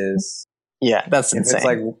choices, Yeah, that's if insane. it's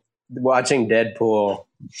like watching Deadpool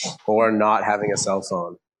or not having a cell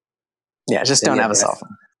phone, yeah, just don't have a cell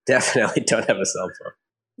phone. Definitely don't have a cell phone.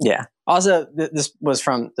 Yeah. Also,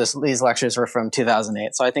 these lectures were from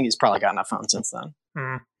 2008, so I think he's probably gotten a phone since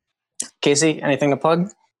then. Casey, anything to plug?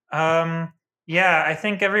 Yeah, I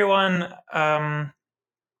think everyone. I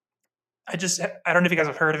don't know if you guys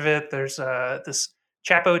have heard of it. There's this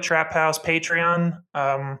Chapo Trap House Patreon.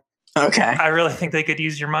 Okay. I really think they could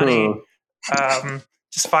use your money.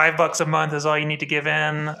 Just $5 a month is all you need to give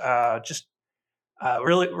in.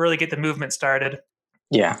 Really get the movement started.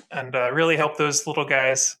 Yeah. And really help those little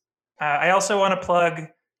guys. I also want to plug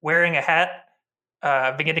wearing a hat.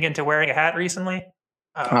 I've been getting into wearing a hat recently.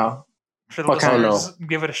 For the listeners,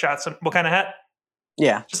 give it a shot. What kind of hat?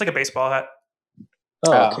 Yeah. Just like a baseball hat.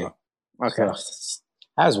 Oh, okay. Okay.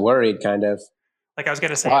 I was worried, kind of. Like I was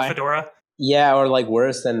going to say a fedora. Yeah, or like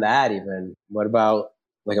worse than that even. What about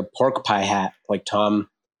like a pork pie hat, like Tom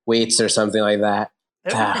Waits or something like that?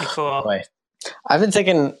 That would be pretty cool. Boy. I've been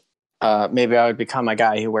thinking maybe I would become a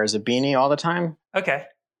guy who wears a beanie all the time. Okay.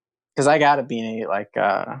 Because I got a beanie like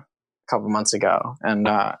a couple months ago, and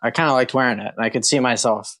I kind of liked wearing it. And I could see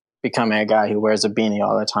myself becoming a guy who wears a beanie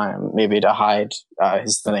all the time, maybe to hide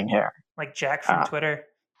his thinning hair. Like Jack from Twitter?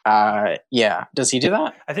 Yeah. Does he do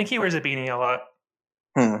that? I think he wears a beanie a lot.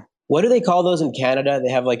 What do they call those in Canada?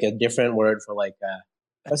 They have like a different word for like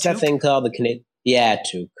what's that thing called?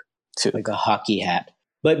 Toque. Like a hockey hat.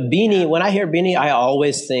 But beanie, when I hear beanie, I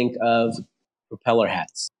always think of propeller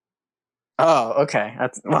hats. Oh, okay.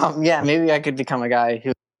 Yeah, maybe I could become a guy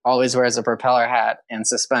who always wears a propeller hat and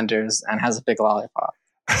suspenders and has a big lollipop.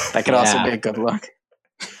 That could also be a good look.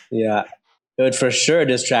 Yeah. It would for sure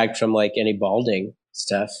distract from like any balding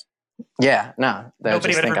stuff. Yeah, no.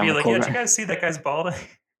 Nobody would ever be like, did you guys see that guy's balding?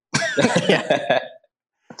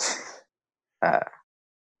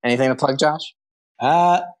 Anything to plug, Josh?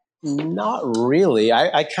 Not really.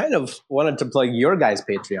 I kind of wanted to plug your guys'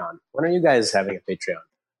 Patreon. When are you guys having a Patreon?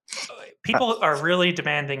 People are really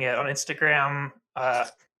demanding it on Instagram.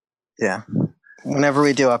 Yeah. Whenever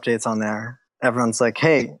we do updates on there, everyone's like,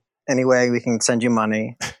 hey, any way we can send you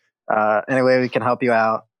money, any way we can help you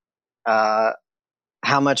out.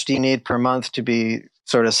 How much do you need per month to be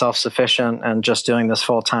sort of self-sufficient and just doing this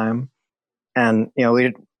full time? And,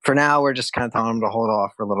 for now, we're just kind of telling them to hold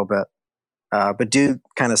off for a little bit. But do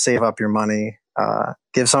kind of save up your money.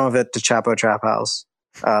 Give some of it to Chapo Trap House,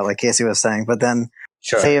 like Casey was saying, but then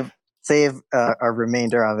save a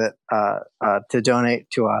remainder of it to donate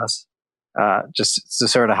to us, just to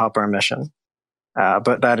sort of help our mission.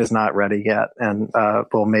 But that is not ready yet, and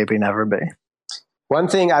will maybe never be. One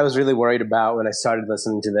thing I was really worried about when I started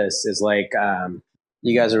listening to this is like,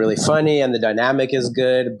 you guys are really funny and the dynamic is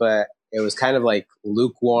good, but it was kind of like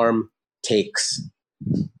lukewarm takes.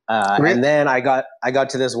 And then I got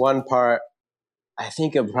to this one part, I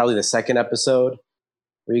think of probably the second episode,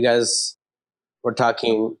 where you guys were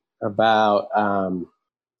talking about,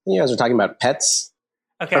 pets.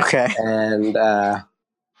 Okay. And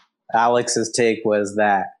Alex's take was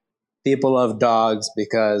that people love dogs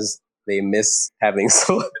because they miss having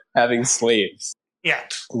slaves. Yeah.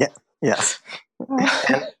 Yes.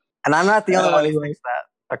 And I'm not the only one who thinks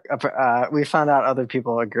that. We found out other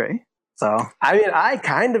people agree. So I mean,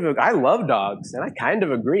 I love dogs, and I kind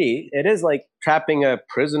of agree. It is like trapping a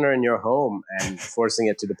prisoner in your home and forcing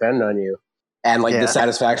it to depend on you, and like the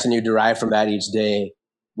satisfaction you derive from that each day,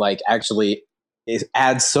 like actually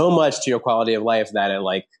adds so much to your quality of life that it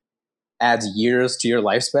like adds years to your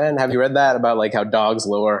lifespan. Have you read that about like how dogs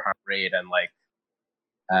lower heart rate and like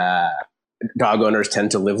dog owners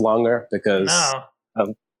tend to live longer because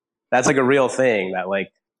that's like a real thing that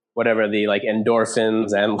like whatever the like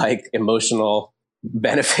endorphins and like emotional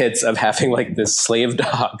benefits of having like this slave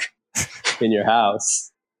dog in your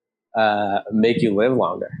house make you live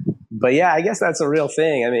longer. But yeah, I guess that's a real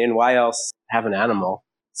thing. I mean, why else have an animal?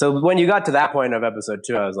 So when you got to that point of episode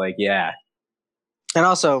 2, I was like, yeah. And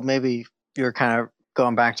also maybe you're kind of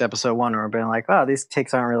going back to episode 1 or being like, oh, these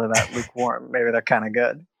takes aren't really that lukewarm. Maybe they're kind of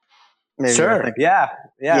good. Maybe sure. Yeah.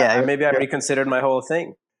 Maybe I reconsidered my whole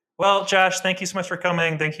thing. Well, Josh, thank you so much for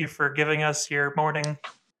coming. Thank you for giving us your morning.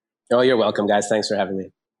 Oh, you're welcome, guys. Thanks for having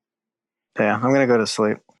me. Yeah, I'm going to go to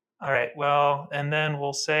sleep. All right. Well, and then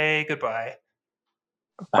we'll say goodbye.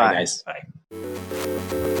 Bye, guys. Bye.